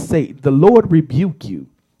said to Satan, the Lord rebuke you,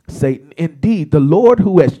 Satan. Indeed, the Lord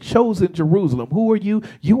who has chosen Jerusalem. Who are you?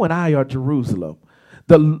 You and I are Jerusalem.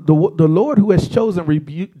 The Lord who has chosen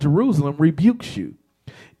Jerusalem rebukes you.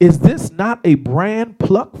 Is this not a brand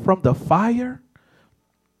plucked from the fire?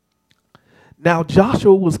 Now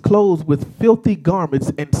Joshua was clothed with filthy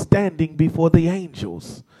garments and standing before the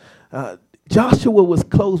angels. Joshua was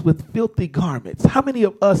clothed with filthy garments. How many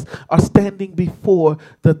of us are standing before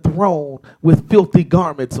the throne with filthy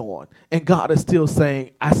garments on? And God is still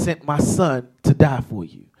saying, I sent my son to die for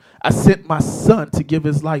you. I sent my son to give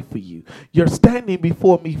his life for you. You're standing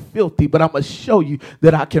before me filthy, but I'm going to show you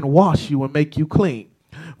that I can wash you and make you clean.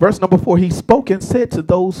 Verse number 4, he spoke and said to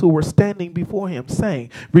those who were standing before him, saying,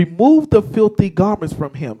 remove the filthy garments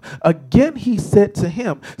from him. Again he said to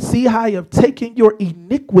him, see, I have taken your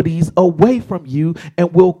iniquities away from you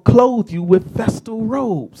and will clothe you with festal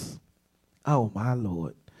robes. Oh, my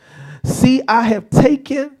Lord. See, I have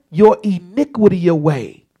taken your iniquity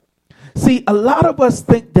away. See, a lot of us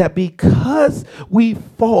think that because we've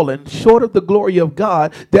fallen short of the glory of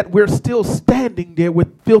God, that we're still standing there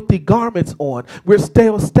with filthy garments on. We're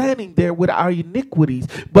still standing there with our iniquities.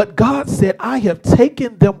 But God said, I have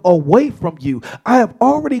taken them away from you. I have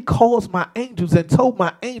already caused my angels and told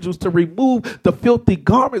my angels to remove the filthy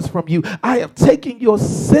garments from you. I have taken your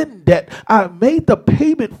sin debt. I have made the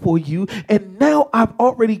payment for you. And now I've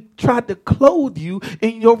already tried to clothe you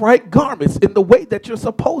in your right garments in the way that you're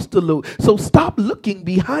supposed to look. So stop looking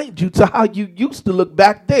behind you to how you used to look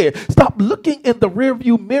back there. Stop looking in the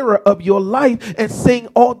rearview mirror of your life and seeing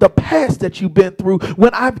all the past that you've been through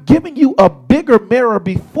when I've given you a bigger mirror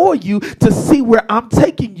before you to see where I'm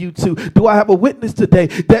taking you to. Do I have a witness today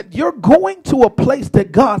that you're going to a place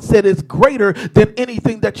that God said is greater than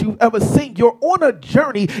anything that you've ever seen? You're on a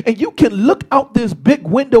journey and you can look out this big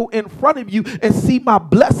window in front of you and see my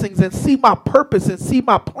blessings and see my purpose and see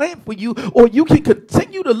my plan for you, or you can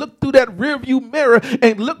continue to look through that rearview mirror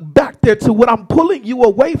and look back there to what I'm pulling you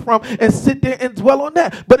away from and sit there and dwell on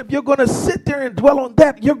that. But if you're going to sit there and dwell on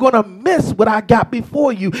that, you're going to miss what I got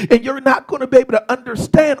before you, and you're not going to be able to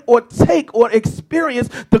understand or take or experience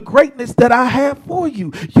the greatness that I have for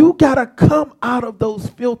you. You got to come out of those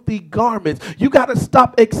filthy garments. You got to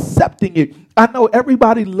stop accepting it. I know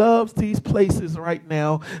everybody loves these places right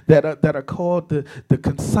now that are called the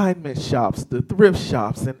consignment shops, the thrift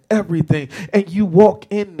shops and everything. And you walk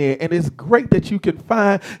in there and it's great that you can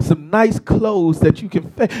find some nice clothes that you can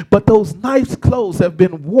fit. But those nice clothes have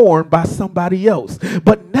been worn by somebody else.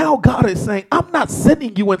 But now God is saying, I'm not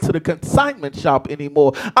sending you into the consignment shop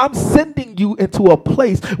anymore. I'm sending you into a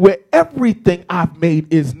place where everything I've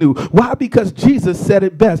made is new. Why? Because Jesus said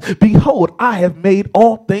it best. Behold, I have made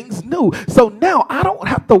all things new. So now I don't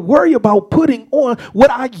have to worry about putting on what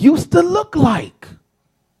I used to look like.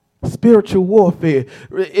 Spiritual warfare.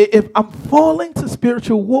 If I'm falling to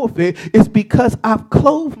spiritual warfare, it's because I've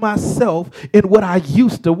clothed myself in what I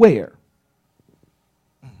used to wear.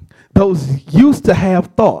 Those used to have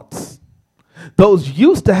thoughts. Those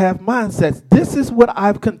used to have mindsets. This is what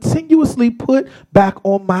I've continuously put back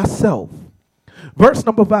on myself. Verse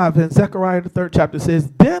number 5 in Zechariah the 3rd chapter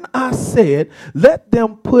says, Then I said, let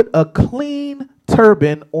them put a clean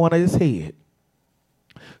turban on his head.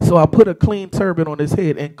 So I put a clean turban on his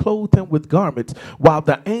head and clothed him with garments while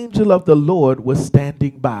the angel of the Lord was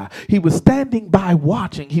standing by. He was standing by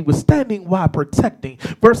watching. He was standing by protecting.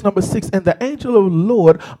 Verse number 6, and the angel of the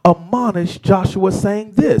Lord admonished Joshua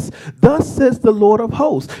saying this, Thus says the Lord of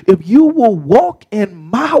hosts, if you will walk in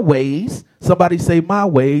my ways, somebody say my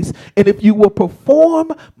ways, and if you will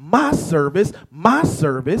perform my service,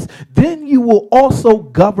 then you will also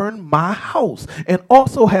govern my house and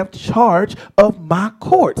also have charge of my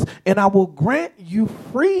courts, and I will grant you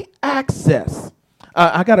free access.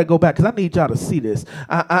 I got to go back because I need y'all to see this.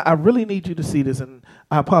 I really need you to see this, and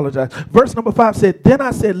I apologize. Verse number 5 said, Then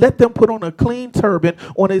I said, let them put on a clean turban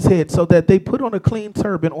on his head. So that they put on a clean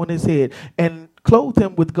turban on his head and clothed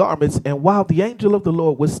him with garments. And while the angel of the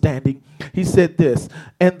Lord was standing, he said this,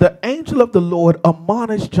 and the angel of the Lord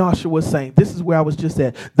admonished Joshua, saying, this is where I was just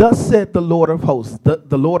at. Thus said the Lord of hosts,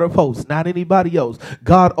 the Lord of hosts, not anybody else.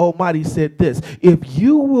 God Almighty said this, if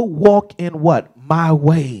you will walk in what? My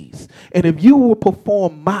ways. And if you will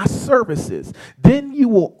perform my services, then you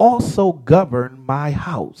will also govern my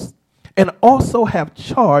house and also have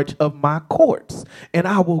charge of my courts. And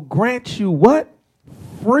I will grant you what?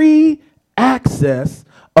 Free access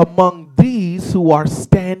among these who are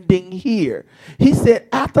standing here. He said,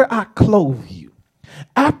 after I clothe you,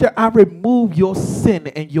 after I remove your sin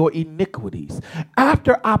and your iniquities,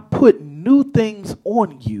 after I put new things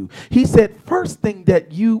on you, he said, first thing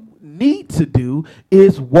that you need to do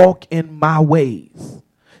is walk in my ways.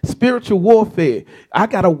 Spiritual warfare. I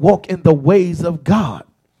got to walk in the ways of God.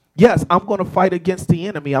 Yes, I'm going to fight against the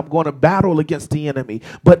enemy. I'm going to battle against the enemy.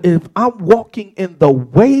 But if I'm walking in the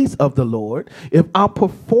ways of the Lord, if I'm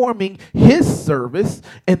performing his service,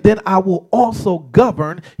 and then I will also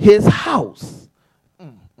govern his house.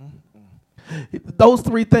 Those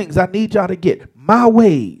three things I need y'all to get. My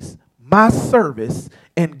ways, my service,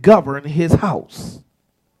 and govern his house.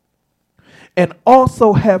 And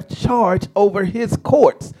also have charge over his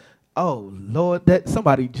courts. Oh, Lord, that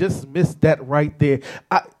somebody just missed that right there.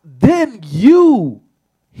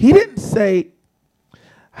 He didn't say,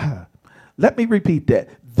 let me repeat that.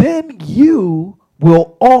 Then you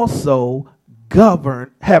will also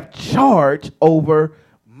govern, have charge over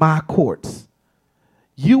my courts.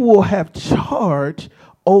 You will have charge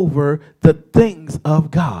over the things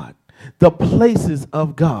of God. The places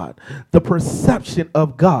of God, the perception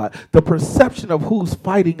of God, the perception of who's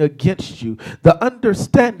fighting against you, the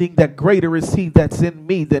understanding that greater is he that's in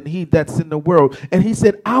me than he that's in the world. And he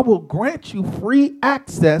said, I will grant you free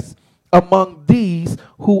access among these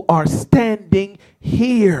who are standing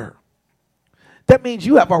here. That means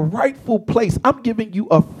you have a rightful place. I'm giving you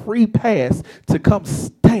a free pass to come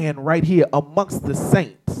stand right here amongst the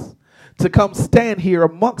saints. To come stand here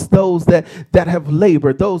amongst those that have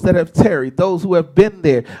labored, those that have tarried, those who have been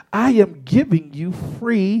there. I am giving you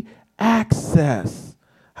free access.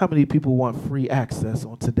 How many people want free access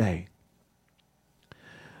on today?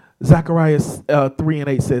 Zechariah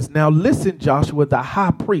 3:8 says, Now listen, Joshua, the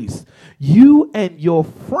high priest, you and your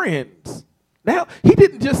friends. Now, he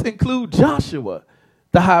didn't just include Joshua,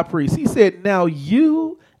 the high priest. He said, now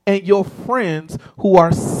you and your friends who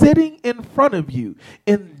are sitting in front of you.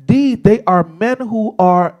 Indeed, they are men who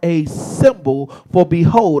are a symbol, for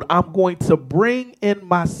behold, I'm going to bring in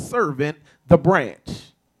my servant, the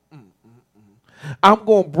branch. I'm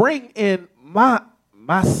going to bring in my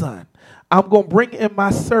son. I'm going to bring in my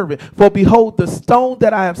servant. For behold, the stone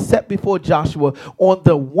that I have set before Joshua, on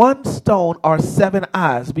the one stone are 7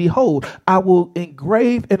 eyes. Behold, I will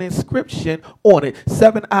engrave an inscription on it.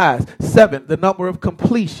 7 eyes, 7, the number of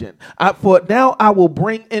completion. For now I will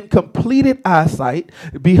bring in completed eyesight.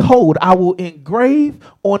 Behold, I will engrave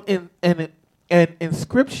on an and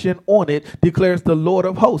inscription on it declares the Lord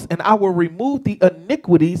of hosts, and I will remove the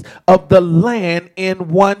iniquities of the land in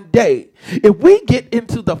one day. If we get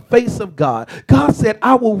into the face of God, God said,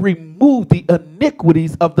 I will remove the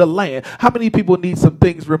iniquities of the land. How many people need some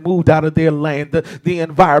things removed out of their land, the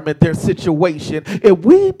environment, their situation? If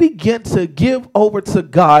we begin to give over to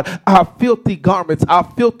God our filthy garments, our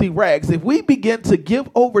filthy rags, if we begin to give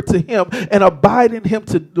over to him and abide in him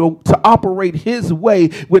to operate his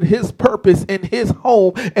way with his purpose in his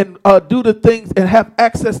home and do the things and have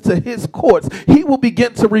access to his courts, he will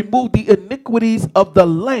begin to remove the iniquities of the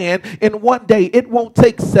land in one day. It won't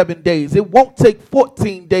take 7 days. It won't take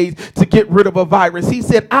 14 days to get rid of a virus. He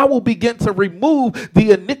said, I will begin to remove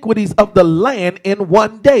the iniquities of the land in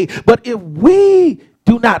one day. But if we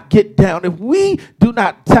do not get down, if we do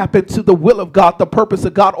not tap into the will of God, the purpose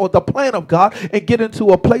of God, or the plan of God, and get into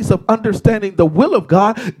a place of understanding the will of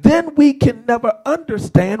God, then we can never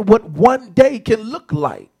understand what one day can look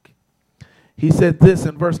like. He said this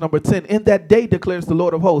in verse number 10, in that day declares the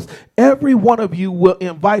Lord of hosts, every one of you will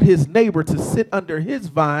invite his neighbor to sit under his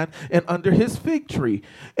vine and under his fig tree.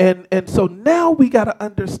 And so now we got to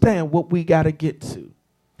understand what we got to get to.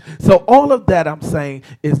 So all of that I'm saying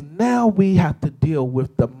is now we have to deal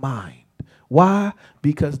with the mind. Why?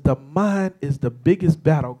 Because the mind is the biggest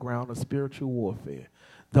battleground of spiritual warfare.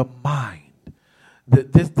 The mind.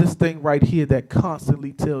 This thing right here that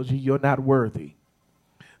constantly tells you you're not worthy.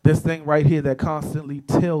 This thing right here that constantly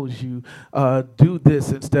tells you, do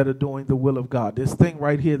this instead of doing the will of God. This thing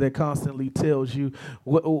right here that constantly tells you,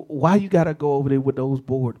 why you got to go over there with those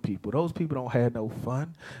bored people. Those people don't have no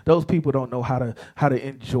fun. Those people don't know how to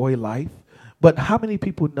enjoy life. But how many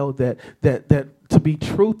people know that to be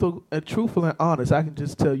truthful and honest, I can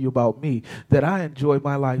just tell you about me, that I enjoy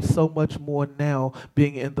my life so much more now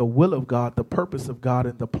being in the will of God, the purpose of God,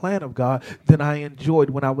 and the plan of God than I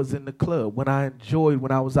enjoyed when I was in the club, when I enjoyed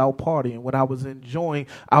when I was out partying, when I was enjoying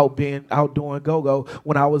out doing go-go,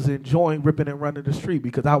 when I was enjoying ripping and running the street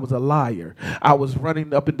because I was a liar. I was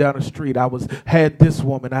running up and down the street. Had this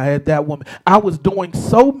woman. I had that woman. I was doing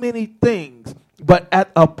so many things. But at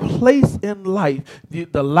a place in life,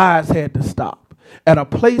 the lies had to stop. At a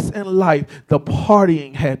place in life, the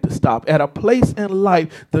partying had to stop. At a place in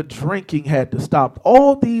life, the drinking had to stop.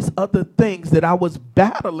 All these other things that I was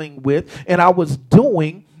battling with and I was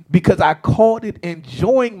doing because I called it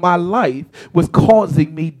enjoying my life was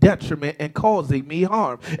causing me detriment and causing me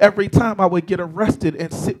harm. Every time I would get arrested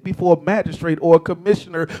and sit before a magistrate or a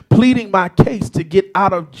commissioner pleading my case to get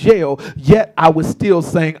out of jail, yet I was still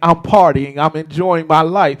saying I'm partying, I'm enjoying my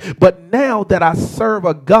life. But now that I serve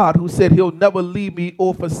a God who said he'll never leave me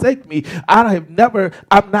or forsake me, I'm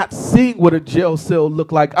not seeing what a jail cell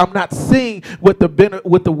look like. I'm not seeing what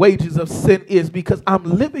the wages of sin is because I'm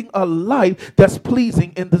living a life that's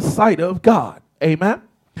pleasing in the sight of God. Amen.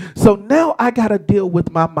 So now I got to deal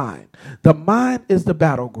with my mind. The mind is the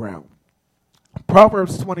battleground.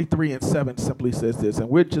 Proverbs 23:7 simply says this, and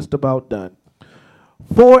we're just about done.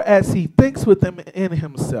 For as he thinks within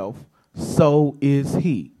himself, so is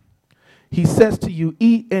he. He says to you,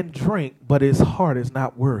 eat and drink, but his heart is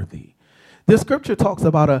not worthy. This scripture talks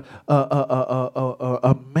about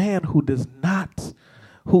a man who does not,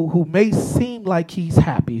 who may seem like he's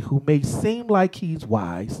happy, who may seem like he's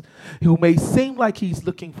wise, who may seem like he's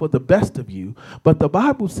looking for the best of you. But the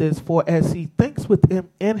Bible says, for as he thinks within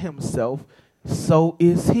himself, so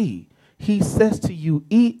is he. He says to you,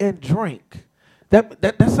 eat and drink.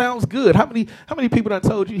 That sounds good. How many people done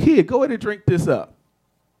told you, here, go ahead and drink this up.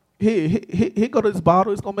 Here, go to this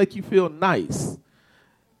bottle. It's going to make you feel nice.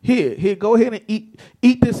 Here, go ahead and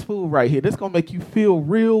eat this food right here. This is going to make you feel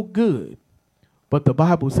real good. But the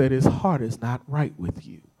Bible said his heart is not right with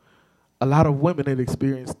you. A lot of women have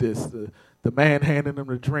experienced this. The man handing them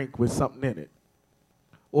a drink with something in it.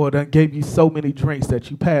 Or done gave you so many drinks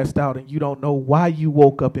that you passed out and you don't know why you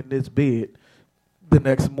woke up in this bed the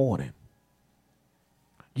next morning.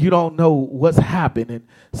 You don't know what's happening.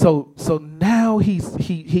 So now he's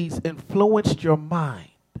influenced your mind.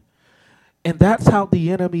 And that's how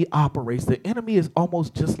the enemy operates. The enemy is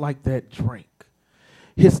almost just like that drink.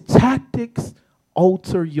 His tactics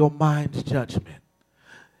alter your mind's judgment.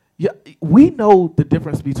 Yeah, we know the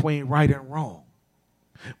difference between right and wrong.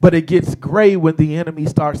 But it gets gray when the enemy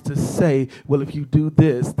starts to say, well, if you do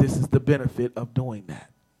this, this is the benefit of doing that.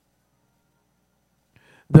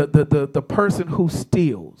 The person who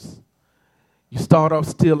steals, you start off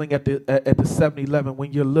stealing at the 7-Eleven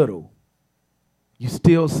when you're little. You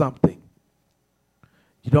steal something.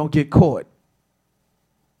 You don't get caught.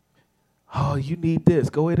 Oh, you need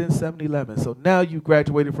this. Go ahead in 7-Eleven. So now you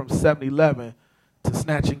graduated from 7-Eleven to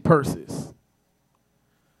snatching purses.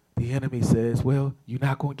 the enemy says, well, you're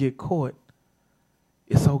not going to get caught.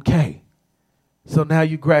 It's okay. So now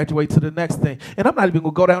you graduate to the next thing. And I'm not even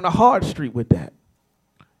going to go down the hard street with that.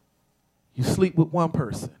 You sleep with one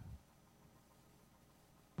person.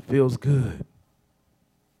 Feels good.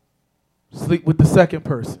 Sleep with the second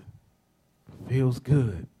person. Feels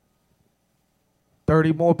good.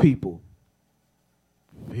 30 more people.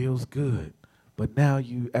 Feels good. But now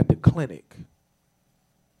you at the clinic.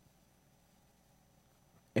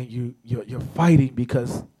 And you're fighting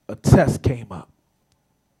because a test came up.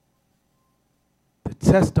 The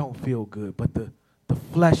test don't feel good, but the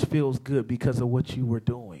flesh feels good because of what you were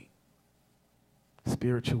doing.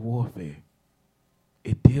 Spiritual warfare.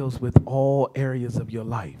 It deals with all areas of your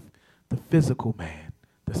life. The physical man,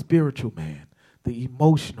 the spiritual man, the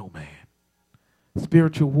emotional man.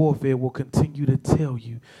 Spiritual warfare will continue to tell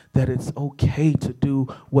you that it's okay to do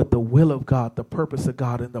what the will of God, the purpose of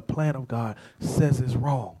God, and the plan of God says is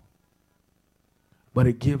wrong. But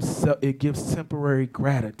it gives temporary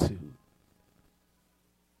gratitude.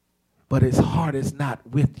 But his heart is not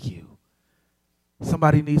with you.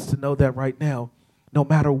 Somebody needs to know that right now. No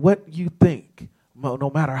matter what you think,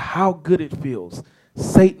 no matter how good it feels,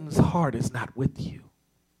 Satan's heart is not with you.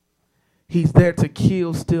 He's there to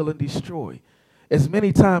kill, steal, and destroy. As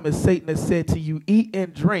many times as Satan has said to you, eat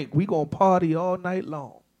and drink, we're going to party all night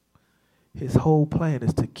long. His whole plan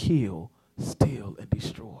is to kill, steal, and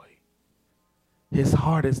destroy. His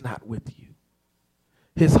heart is not with you.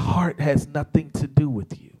 His heart has nothing to do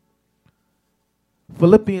with you.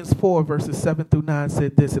 Philippians 4 verses 7 through 9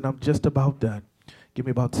 said this, and I'm just about done. Give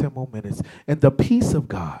me about 10 more minutes. And the peace of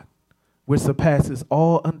God, which surpasses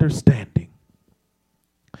all understanding,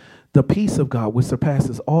 the peace of God, which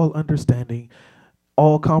surpasses all understanding,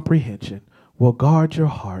 all comprehension, will guard your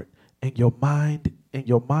heart and your mind and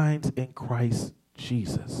your minds in Christ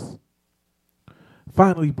Jesus.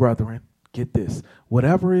 Finally, brethren, get this.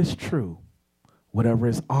 Whatever is true, whatever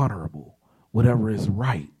is honorable, whatever is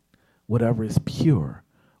right, whatever is pure,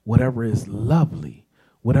 whatever is lovely,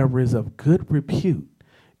 whatever is of good repute,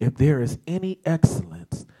 if there is any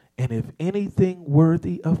excellence, and if anything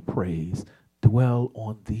worthy of praise, dwell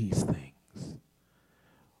on these things.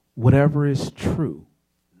 Whatever is true,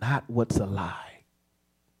 not what's a lie.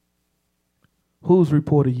 Whose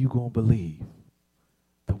report are you going to believe?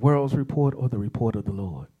 The world's report or the report of the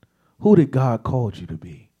Lord? Who did God call you to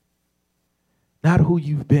be? Not who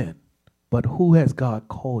you've been, but who has God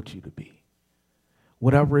called you to be?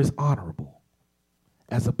 Whatever is honorable,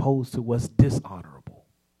 as opposed to what's dishonorable.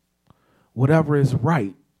 Whatever is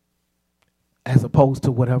right, as opposed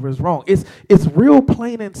to whatever is wrong. It's real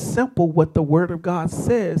plain and simple what the Word of God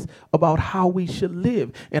says about how we should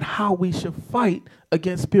live and how we should fight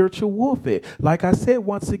against spiritual warfare. Like I said,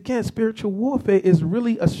 once again, spiritual warfare is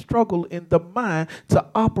really a struggle in the mind to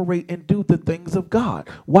operate and do the things of God.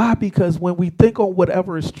 Why? Because when we think on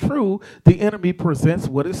whatever is true, the enemy presents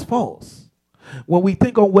what is false. When we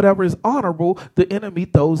think on whatever is honorable, the enemy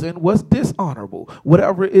throws in what's dishonorable.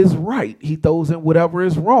 Whatever is right, he throws in whatever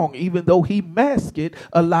is wrong, even though he masks it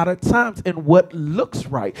a lot of times in what looks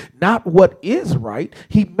right. Not what is right,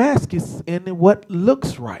 he masks it in what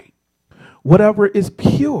looks right. Whatever is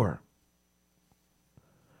pure,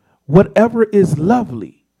 whatever is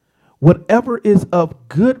lovely, whatever is of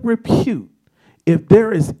good repute, if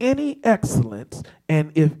there is any excellence,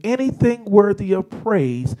 and if anything worthy of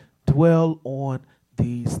praise, dwell on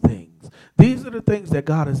these things. These are the things that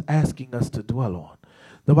God is asking us to dwell on.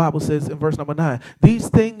 The Bible says in verse number 9, these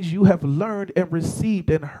things you have learned and received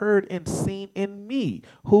and heard and seen in me.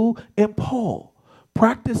 Who? In Paul.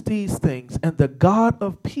 Practice these things and the God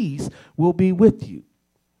of peace will be with you.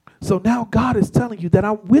 So now God is telling you that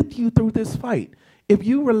I'm with you through this fight. If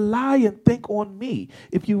you rely and think on me,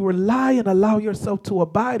 if you rely and allow yourself to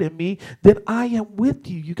abide in me, then I am with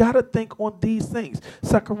you. You got to think on these things.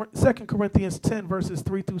 2 Corinthians 10 verses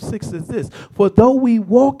 3 through 6 says this, for though we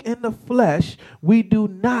walk in the flesh, we do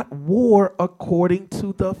not war according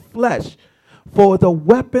to the flesh. For the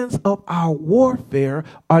weapons of our warfare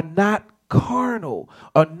are not carnal,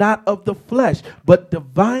 are not of the flesh, but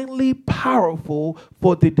divinely powerful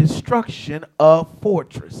for the destruction of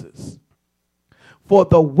fortresses. For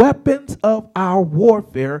the weapons of our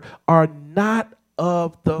warfare are not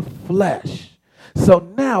of the flesh. So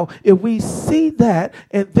now, if we see that,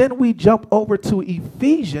 and then we jump over to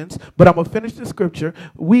Ephesians, but I'm going to finish the scripture.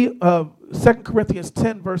 2 Corinthians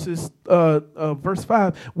 10 verse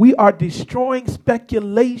 5, we are destroying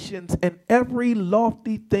speculations and every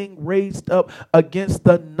lofty thing raised up against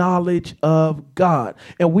the knowledge of God.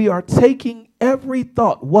 And we are taking every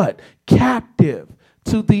thought, what? Captive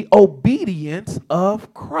to the obedience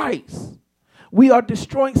of Christ. We are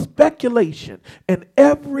destroying speculation and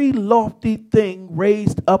every lofty thing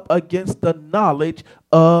raised up against the knowledge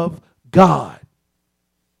of God.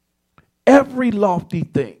 Every lofty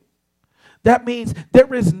thing. That means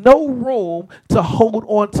there is no room to hold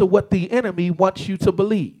on to what the enemy wants you to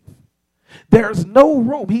believe. There's no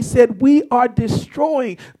room. He said we are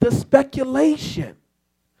destroying the speculation.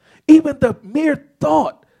 Even the mere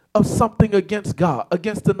thought of something against God,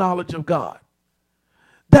 against the knowledge of God.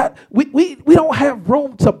 That we don't have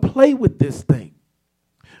room to play with this thing.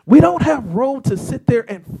 We don't have room to sit there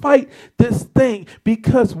and fight this thing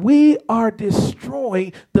because we are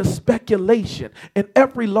destroying the speculation and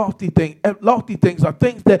every lofty thing. And lofty things are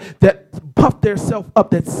things that puff themselves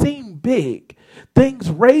up, that seem big. Things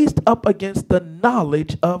raised up against the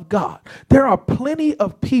knowledge of God. There are plenty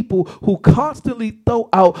of people who constantly throw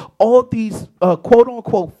out all these quote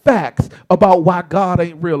unquote facts about why God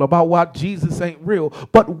ain't real, about why Jesus ain't real.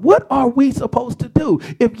 But what are we supposed to do?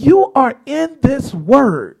 If you are in this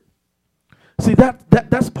word, see,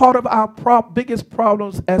 that's part of our biggest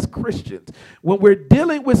problems as Christians. When we're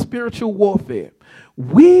dealing with spiritual warfare,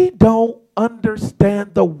 we don't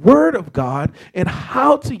understand the word of God and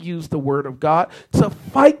how to use the word of God to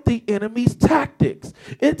fight the enemy's tactics.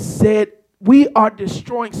 It said we are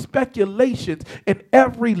destroying speculations and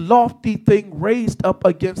every lofty thing raised up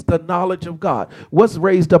against the knowledge of God. What's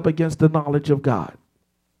raised up against the knowledge of God?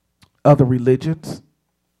 Other religions.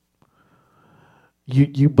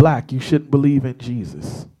 You black, you shouldn't believe in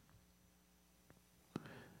Jesus.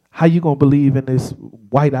 How you gonna believe in this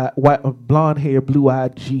white blonde hair,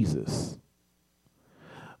 blue-eyed Jesus?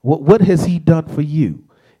 What has he done for you?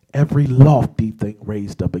 Every lofty thing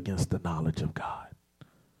raised up against the knowledge of God.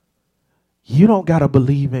 You don't gotta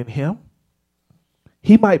believe in him.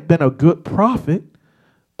 He might have been a good prophet,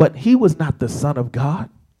 but he was not the Son of God.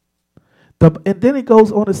 And then it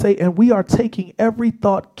goes on to say, and we are taking every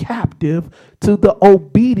thought captive to the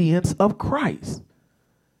obedience of Christ.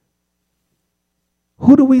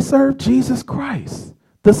 Who do we serve? Jesus Christ,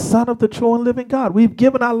 the Son of the true and living God. We've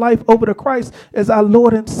given our life over to Christ as our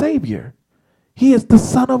Lord and Savior. He is the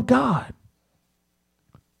Son of God.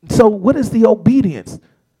 So what is the obedience?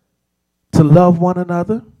 To love one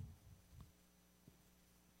another.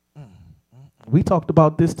 We talked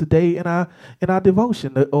about this today in our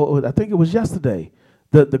devotion, or I think it was yesterday.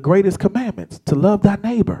 The greatest commandments, to love thy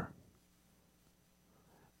neighbor.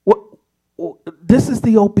 This is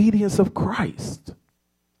the obedience of Christ,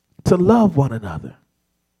 to love one another.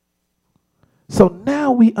 So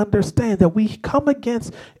now we understand that we come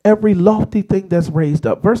against every lofty thing that's raised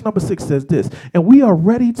up. Verse number 6 says this, and we are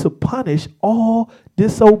ready to punish all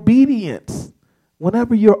disobedience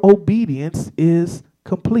whenever your obedience is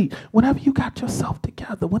complete. Whenever you got yourself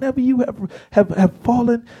together, whenever you have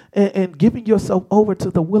fallen and given yourself over to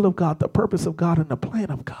the will of God, the purpose of God, and the plan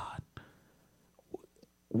of God,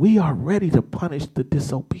 we are ready to punish the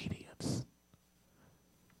disobedience.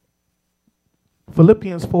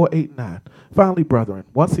 Philippians 4:8-9. Finally, brethren,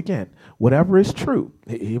 once again, whatever is true.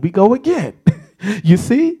 Here we go again. You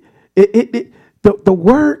see, the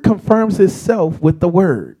word confirms itself with the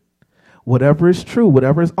word. Whatever is true,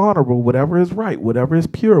 whatever is honorable, whatever is right, whatever is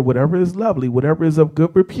pure, whatever is lovely, whatever is of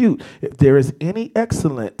good repute, if there is any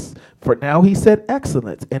excellence, for now he said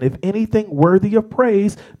excellence, and if anything worthy of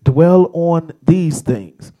praise, dwell on these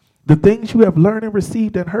things. The things you have learned and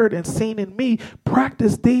received and heard and seen in me,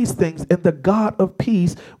 practice these things, and the God of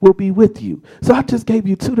peace will be with you. So I just gave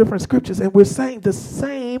you two different scriptures, and we're saying the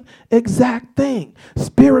same exact thing.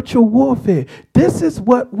 Spiritual warfare. This is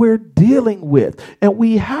what we're dealing with. And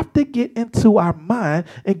we have to get into our mind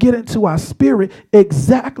and get into our spirit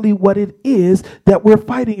exactly what it is that we're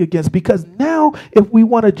fighting against. Because now, if we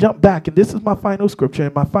want to jump back, and this is my final scripture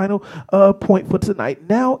and my final point for tonight.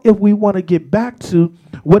 Now, if we want to get back to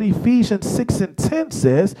what Ephesians 6:10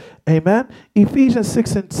 says, amen. Ephesians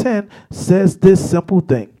 6:10 says this simple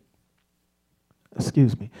thing.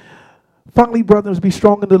 Excuse me. Finally, brothers, be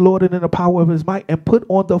strong in the Lord and in the power of his might, and put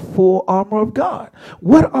on the full armor of God.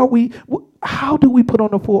 How do we put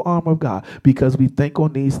on the full armor of God? Because we think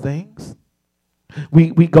on these things.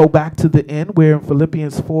 We go back to the end where in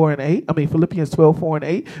Philippians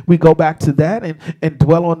 12:4-8, we go back to that and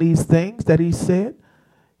dwell on these things that he said.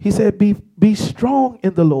 He said, be strong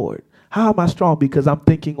in the Lord. How am I strong? Because I'm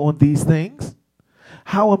thinking on these things.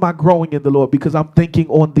 How am I growing in the Lord? Because I'm thinking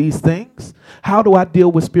on these things. How do I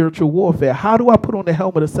deal with spiritual warfare? How do I put on the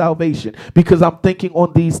helmet of salvation? Because I'm thinking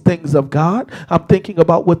on these things of God. I'm thinking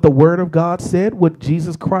about what the word of God said, what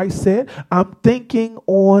Jesus Christ said. I'm thinking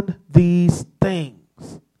on these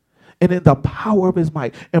things. And in the power of his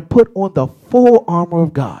might. And put on the full armor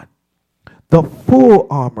of God. The full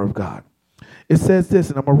armor of God. It says this,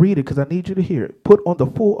 and I'm going to read it because I need you to hear it. Put on the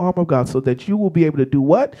full armor of God so that you will be able to do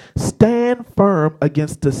what? Stand firm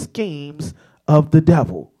against the schemes of the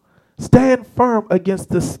devil. Stand firm against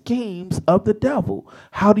the schemes of the devil.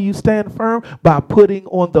 How do you stand firm? By putting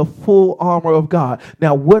on the full armor of God.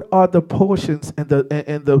 Now, what are the portions and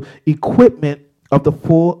the equipment of the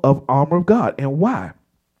full of armor of God, and why?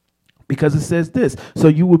 Because it says this, so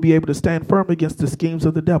you will be able to stand firm against the schemes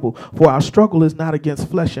of the devil. For our struggle is not against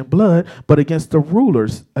flesh and blood, but against the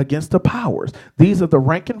rulers, against the powers. These are the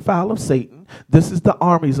rank and file of Satan. This is the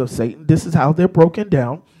armies of Satan. This is how they're broken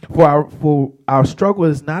down. For our struggle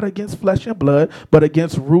is not against flesh and blood, but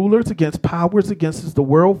against rulers, against powers, against the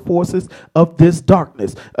world forces of this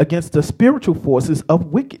darkness, against the spiritual forces of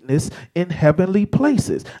wickedness in heavenly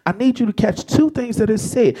places. I need you to catch two things that is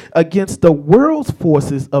said: against the world's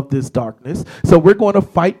forces of this darkness. So we're going to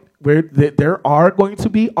fight where there are going to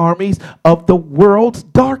be armies of the world's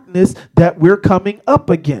darkness that we're coming up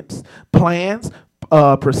against. Plans,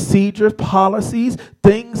 procedures, policies,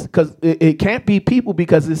 things, because it can't be people,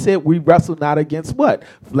 because it said we wrestle not against what?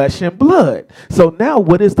 Flesh and blood. So now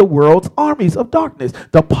what is the world's armies of darkness?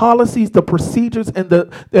 The policies, the procedures, and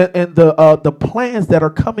the plans that are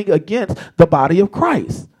coming against the body of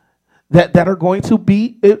Christ. That are going to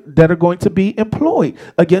be employed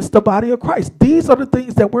against the body of Christ. These are the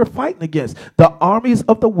things that we're fighting against. The armies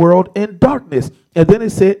of the world in darkness. And then it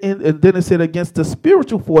said against the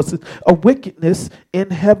spiritual forces of wickedness in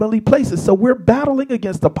heavenly places. So we're battling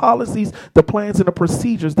against the policies, the plans, and the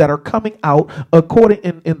procedures that are coming out according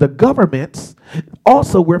in the governments.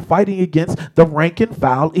 Also, we're fighting against the rank and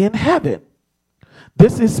file in heaven.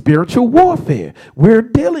 This is spiritual warfare. We're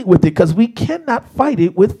dealing with it because we cannot fight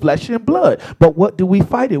it with flesh and blood. But what do we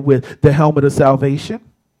fight it with? The helmet of salvation.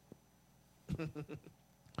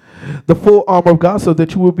 The full armor of God, so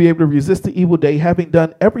that you will be able to resist the evil day, having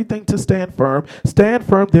done everything to stand firm. Stand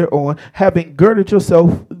firm thereon, having girded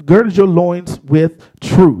your loins with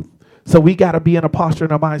truth. So we got to be in a posture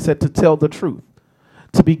and a mindset to tell the truth.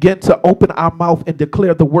 To begin to open our mouth and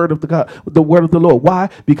declare the word of the word of the Lord. Why?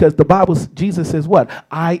 Because the Bible, Jesus says what?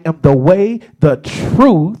 I am the way, the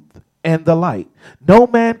truth, and the light. No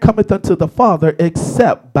man cometh unto the Father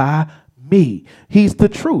except by me. He's the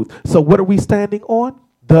truth. So what are we standing on?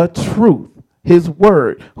 The truth. His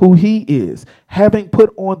word, who he is, having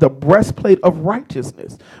put on the breastplate of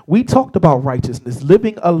righteousness. We talked about righteousness,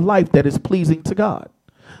 living a life that is pleasing to God,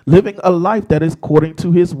 living a life that is according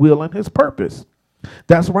to his will and his purpose.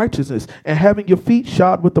 That's righteousness. And having your feet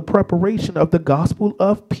shod with the preparation of the gospel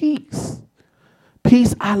of peace.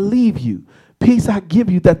 Peace I leave you. Peace I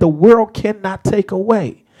give you, that the world cannot take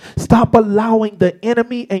away. Stop allowing the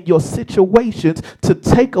enemy and your situations to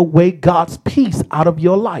take away God's peace out of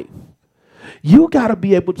your life. You got to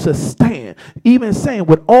be able to stand, even saying,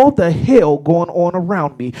 with all the hell going on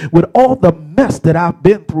around me, with all the mess that I've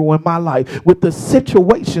been through in my life, with the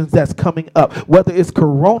situations that's coming up, whether it's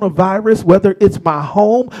coronavirus, whether it's my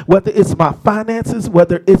home, whether it's my finances,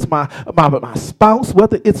 whether it's my spouse,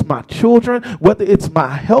 whether it's my children, whether it's my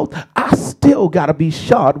health, I still got to be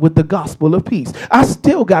shod with the gospel of peace. I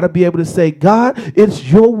still got to be able to say, God, it's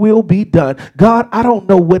your will be done. God, I don't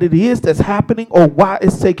know what it is that's happening or why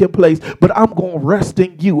it's taking place, but I'm going to rest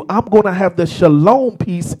in you. I'm going to have the shalom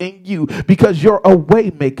peace in you, because you're a way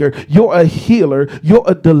maker. You're a healer. You're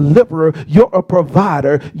a deliverer. You're a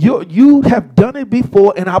provider. You have done it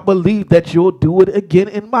before, and I believe that you'll do it again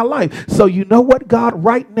in my life. So you know what, God,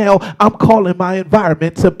 right now I'm calling my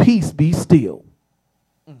environment to peace be still.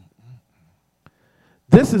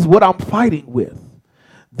 This is what I'm fighting with.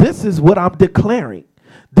 This is what I'm declaring.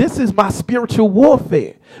 This is my spiritual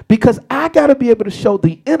warfare, because I got to be able to show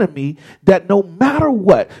the enemy that no matter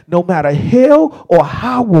what, no matter hell or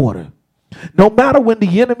high water, no matter when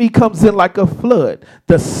the enemy comes in like a flood,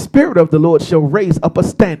 the Spirit of the Lord shall raise up a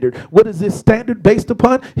standard. What is this standard based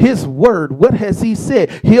upon? His word. What has he said?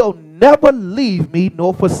 He'll never leave me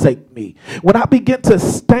nor forsake me. When I begin to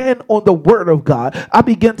stand on the word of God, I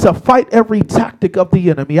begin to fight every tactic of the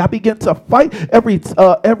enemy. I begin to fight every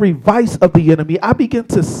vice of the enemy. I begin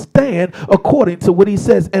to stand according to what he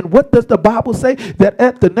says. And what does the Bible say? That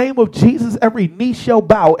at the name of Jesus, every knee shall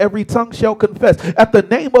bow, every tongue shall confess. At the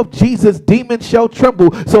name of Jesus, demons shall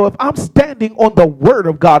tremble. So if I'm standing on the word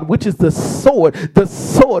of God, which is the sword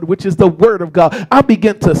which is the word of God, I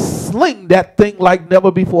begin to sling that thing like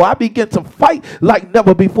never before. I begin begin to fight like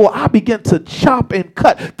never before. I begin to chop and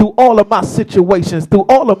cut through all of my situations, through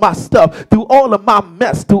all of my stuff, through all of my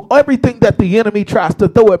mess, through everything that the enemy tries to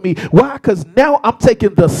throw at me. Why? Because now I'm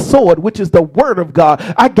taking the sword, which is the word of God.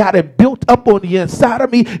 I got it built up on the inside of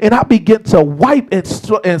me, and I begin to wipe and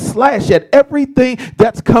slash at everything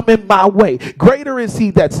that's coming my way. Greater is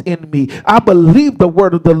he that's in me. I believe the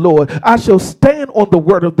word of the Lord. I shall stand on the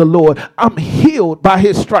word of the Lord. I'm healed by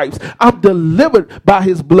his stripes. I'm delivered by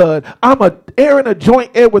his blood. I'm an heir and a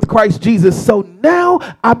joint heir with Christ Jesus. So now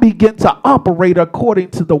I begin to operate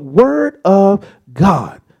according to the word of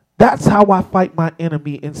God. That's how I fight my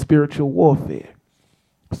enemy in spiritual warfare.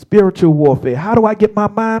 Spiritual warfare. How do I get my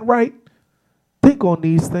mind right? Think on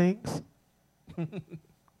these things.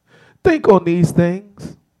 Think on these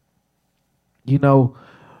things. You know,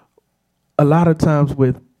 a lot of times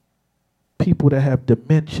with people that have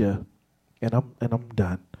dementia, and I'm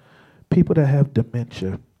done. People that have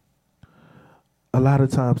dementia, a lot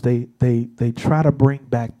of times they try to bring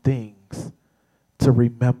back things to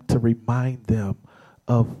remind them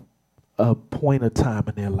of a point of time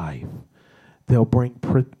in their life. They'll bring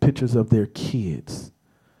pictures of their kids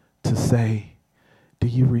to say, do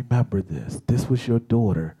you remember this? This was your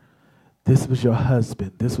daughter. This was your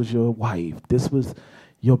husband. This was your wife. This was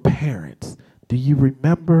your parents. Do you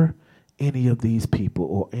remember any of these people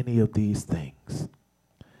or any of these things?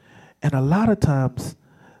 And a lot of times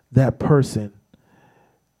that person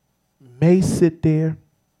may sit there,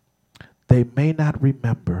 they may not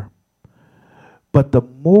remember, but the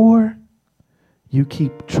more you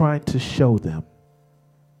keep trying to show them,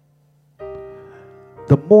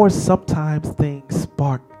 the more sometimes things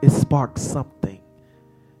sparks something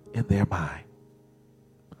in their mind.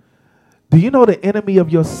 Do you know the enemy of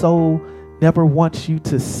your soul never wants you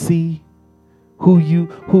to see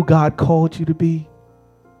who God called you to be?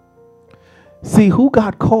 See, who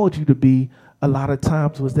God called you to be a lot of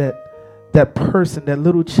times was that person, that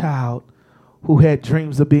little child who had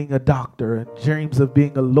dreams of being a doctor and dreams of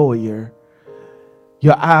being a lawyer.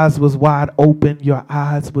 Your eyes was wide open. Your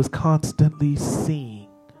eyes was constantly seeing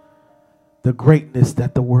the greatness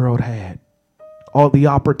that the world had, all the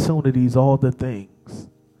opportunities, all the things.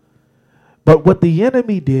 But what the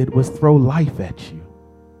enemy did was throw life at you.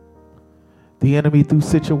 The enemy threw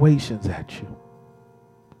situations at you.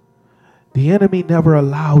 The enemy never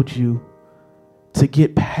allowed you to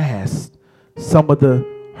get past some of the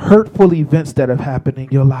hurtful events that have happened in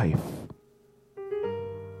your life.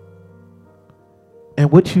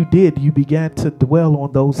 And what you did, you began to dwell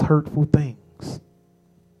on those hurtful things.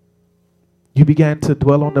 You began to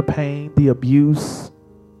dwell on the pain, the abuse,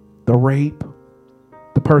 the rape,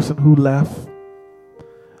 the person who left,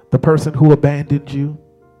 the person who abandoned you,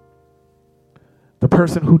 the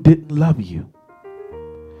person who didn't love you.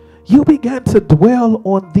 You began to dwell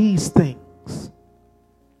on these things.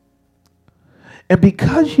 And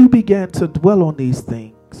because you began to dwell on these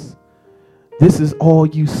things, this is all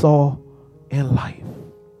you saw in life.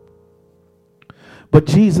 But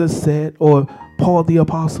Jesus said, or Paul the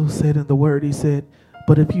apostle said in the word, he said,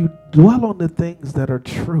 but if you dwell on the things that are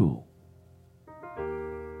true,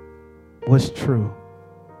 what's true?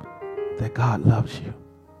 That God loves you.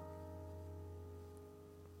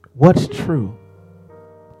 What's true?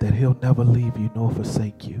 That he'll never leave you nor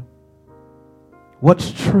forsake you.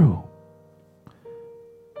 What's true?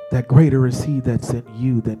 That greater is he that's in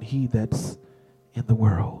you than he that's in the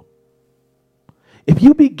world. If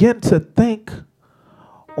you begin to think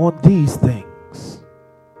on these things,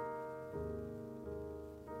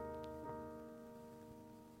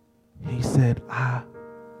 he said, I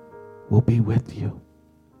will be with you.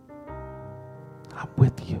 I'm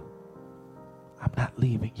with you. I'm not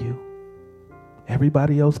leaving you.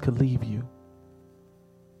 Everybody else could leave you,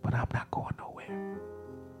 but I'm not going nowhere.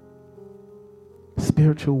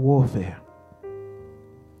 Spiritual warfare,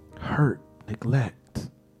 hurt, neglect,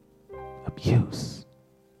 abuse.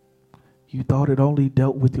 You thought it only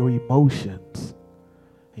dealt with your emotions,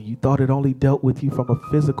 and you thought it only dealt with you from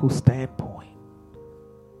a physical standpoint.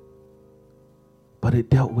 But it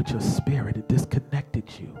dealt with your spirit. It disconnected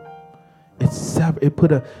you.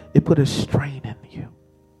 It put a strain in you.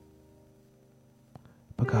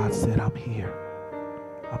 But God said, I'm here.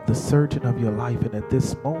 I'm the surgeon of your life. And at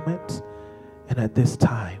this moment and at this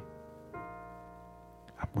time,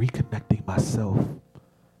 I'm reconnecting myself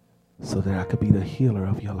so that I could be the healer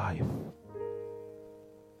of your life.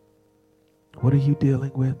 What are you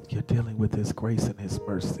dealing with? You're dealing with his grace and his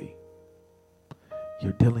mercy.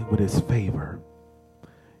 You're dealing with his favor.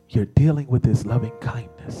 You're dealing with his loving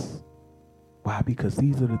kindness. Why? Because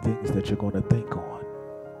these are the things that you're going to think on.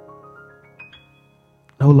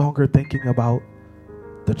 No longer thinking about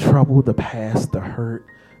the trouble, the past, the hurt,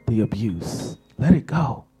 the abuse. Let it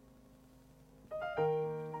go.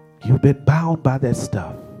 You've been bound by that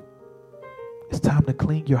stuff. It's time to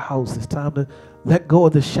clean your house. It's time to let go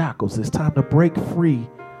of the shackles. It's time to break free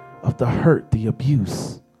of the hurt, the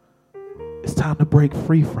abuse. It's time to break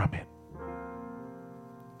free from it.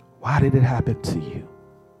 Why did it happen to you?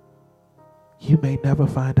 You may never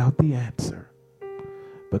find out the answer.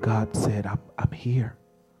 But God said, I'm here.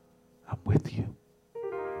 I'm with you.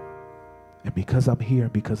 And because I'm here,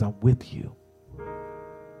 because I'm with you,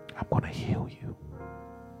 I'm going to heal you.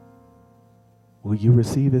 Will you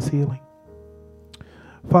receive his healing?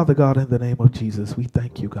 Father God, in the name of Jesus, we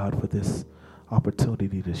thank you, God, for this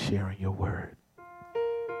opportunity to share in your word.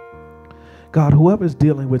 God, whoever's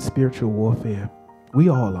dealing with spiritual warfare, we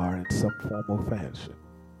all are in some form or fashion.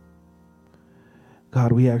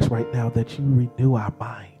 God, we ask right now that you renew our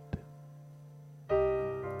mind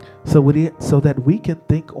so that we can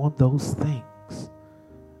think on those things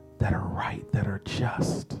that are right, that are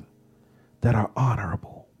just, that are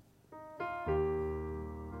honorable.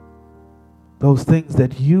 Those things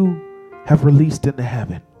that you have released into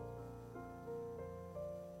heaven.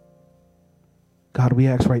 God, we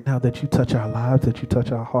ask right now that you touch our lives, that you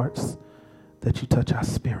touch our hearts, that you touch our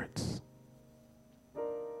spirits.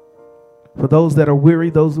 For those that are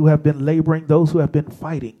weary, those who have been laboring, those who have been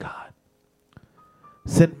fighting, God,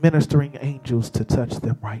 send ministering angels to touch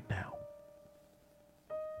them right now.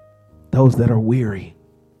 Those that are weary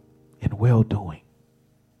in well-doing.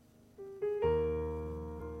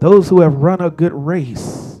 Those who have run a good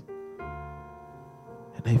race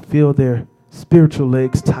and they feel their spiritual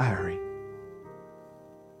legs tiring.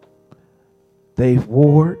 They've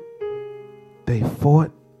warred, they've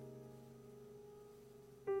fought,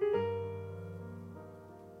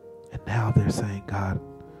 and now they're saying, God,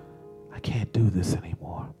 I can't do this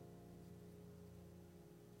anymore.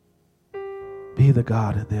 Be the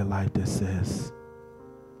God in their life that says,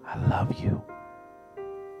 I love you.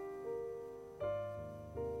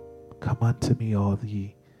 Come unto me, all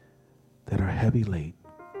ye that are heavy laden,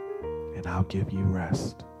 and I'll give you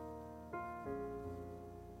rest.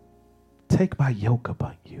 Take my yoke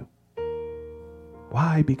upon you.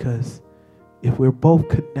 Why? Because if we're both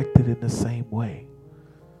connected in the same way,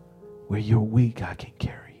 where you're weak, I can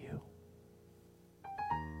carry you.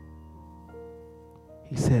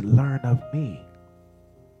 He said, learn of me.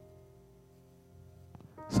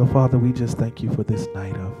 So, Father, we just thank you for this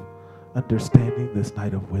night of understanding, this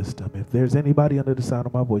night of wisdom. If there's anybody under the sound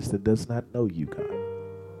of my voice that does not know you, God,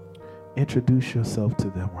 introduce yourself to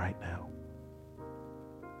them right now.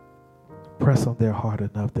 Press on their heart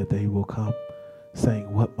enough that they will come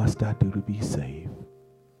saying, what must I do to be saved?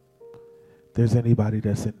 If there's anybody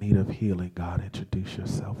that's in need of healing, God, introduce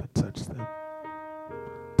yourself and touch them.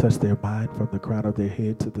 Touch their mind from the crown of their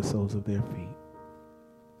head to the soles of their feet.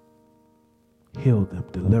 Heal them,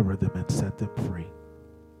 deliver them, and set them free.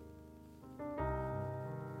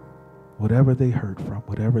 Whatever they hurt from,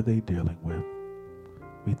 whatever they're dealing with,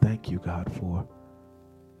 we thank you, God, for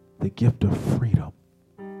the gift of freedom.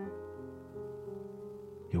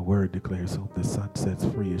 Your word declares, whom the Son sets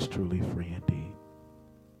free is truly free indeed.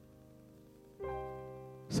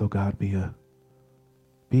 So, God, be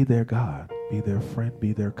their God, be their friend,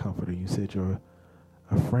 be their comforter. You said you're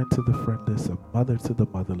a friend to the friendless, a mother to the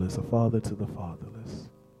motherless, a father to the fatherless.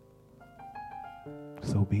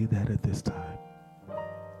 So be that at this time.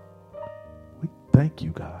 We thank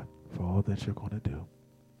you, God, for all that you're going to do.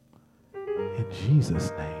 In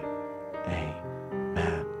Jesus' name,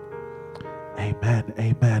 amen. Amen.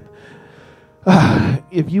 Amen.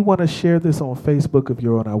 If you want to share this on Facebook, if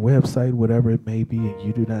you're on our website, whatever it may be, and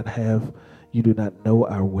you do not know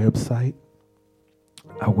our website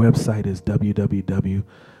is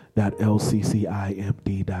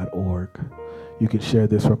www.lccimd.org. You can share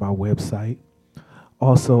this from our website.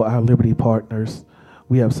 Also, our Liberty partners,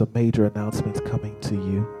 we have some major announcements coming to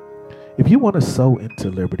you. If you want to sow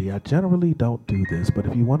into Liberty, I generally don't do this, but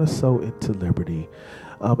if you want to sow into Liberty,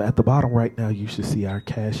 at the bottom right now, you should see our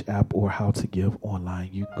Cash App or How to Give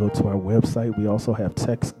online. You can go to our website. We also have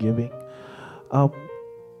text giving.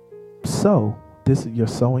 So this you're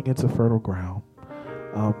sowing into fertile ground.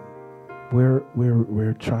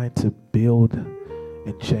 We're trying to build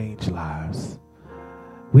and change lives.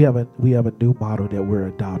 We have a new motto that we're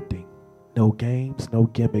adopting. No games, no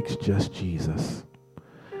gimmicks, just Jesus.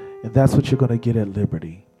 And that's what you're going to get at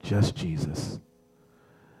Liberty, just Jesus.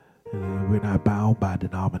 And we're not bound by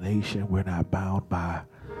denomination. We're not bound by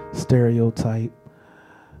stereotype.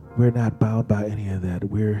 We're not bound by any of that.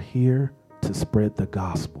 We're here to spread the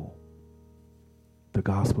gospel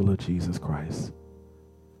of Jesus Christ.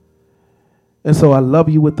 And so I love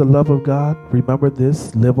you with the love of God. Remember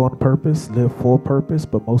this: live on purpose, live for purpose,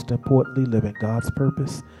 but most importantly, live in God's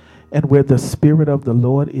purpose. And where the Spirit of the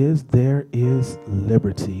Lord is, there is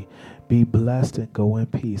liberty. Be blessed and go in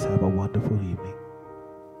peace. Have a wonderful evening.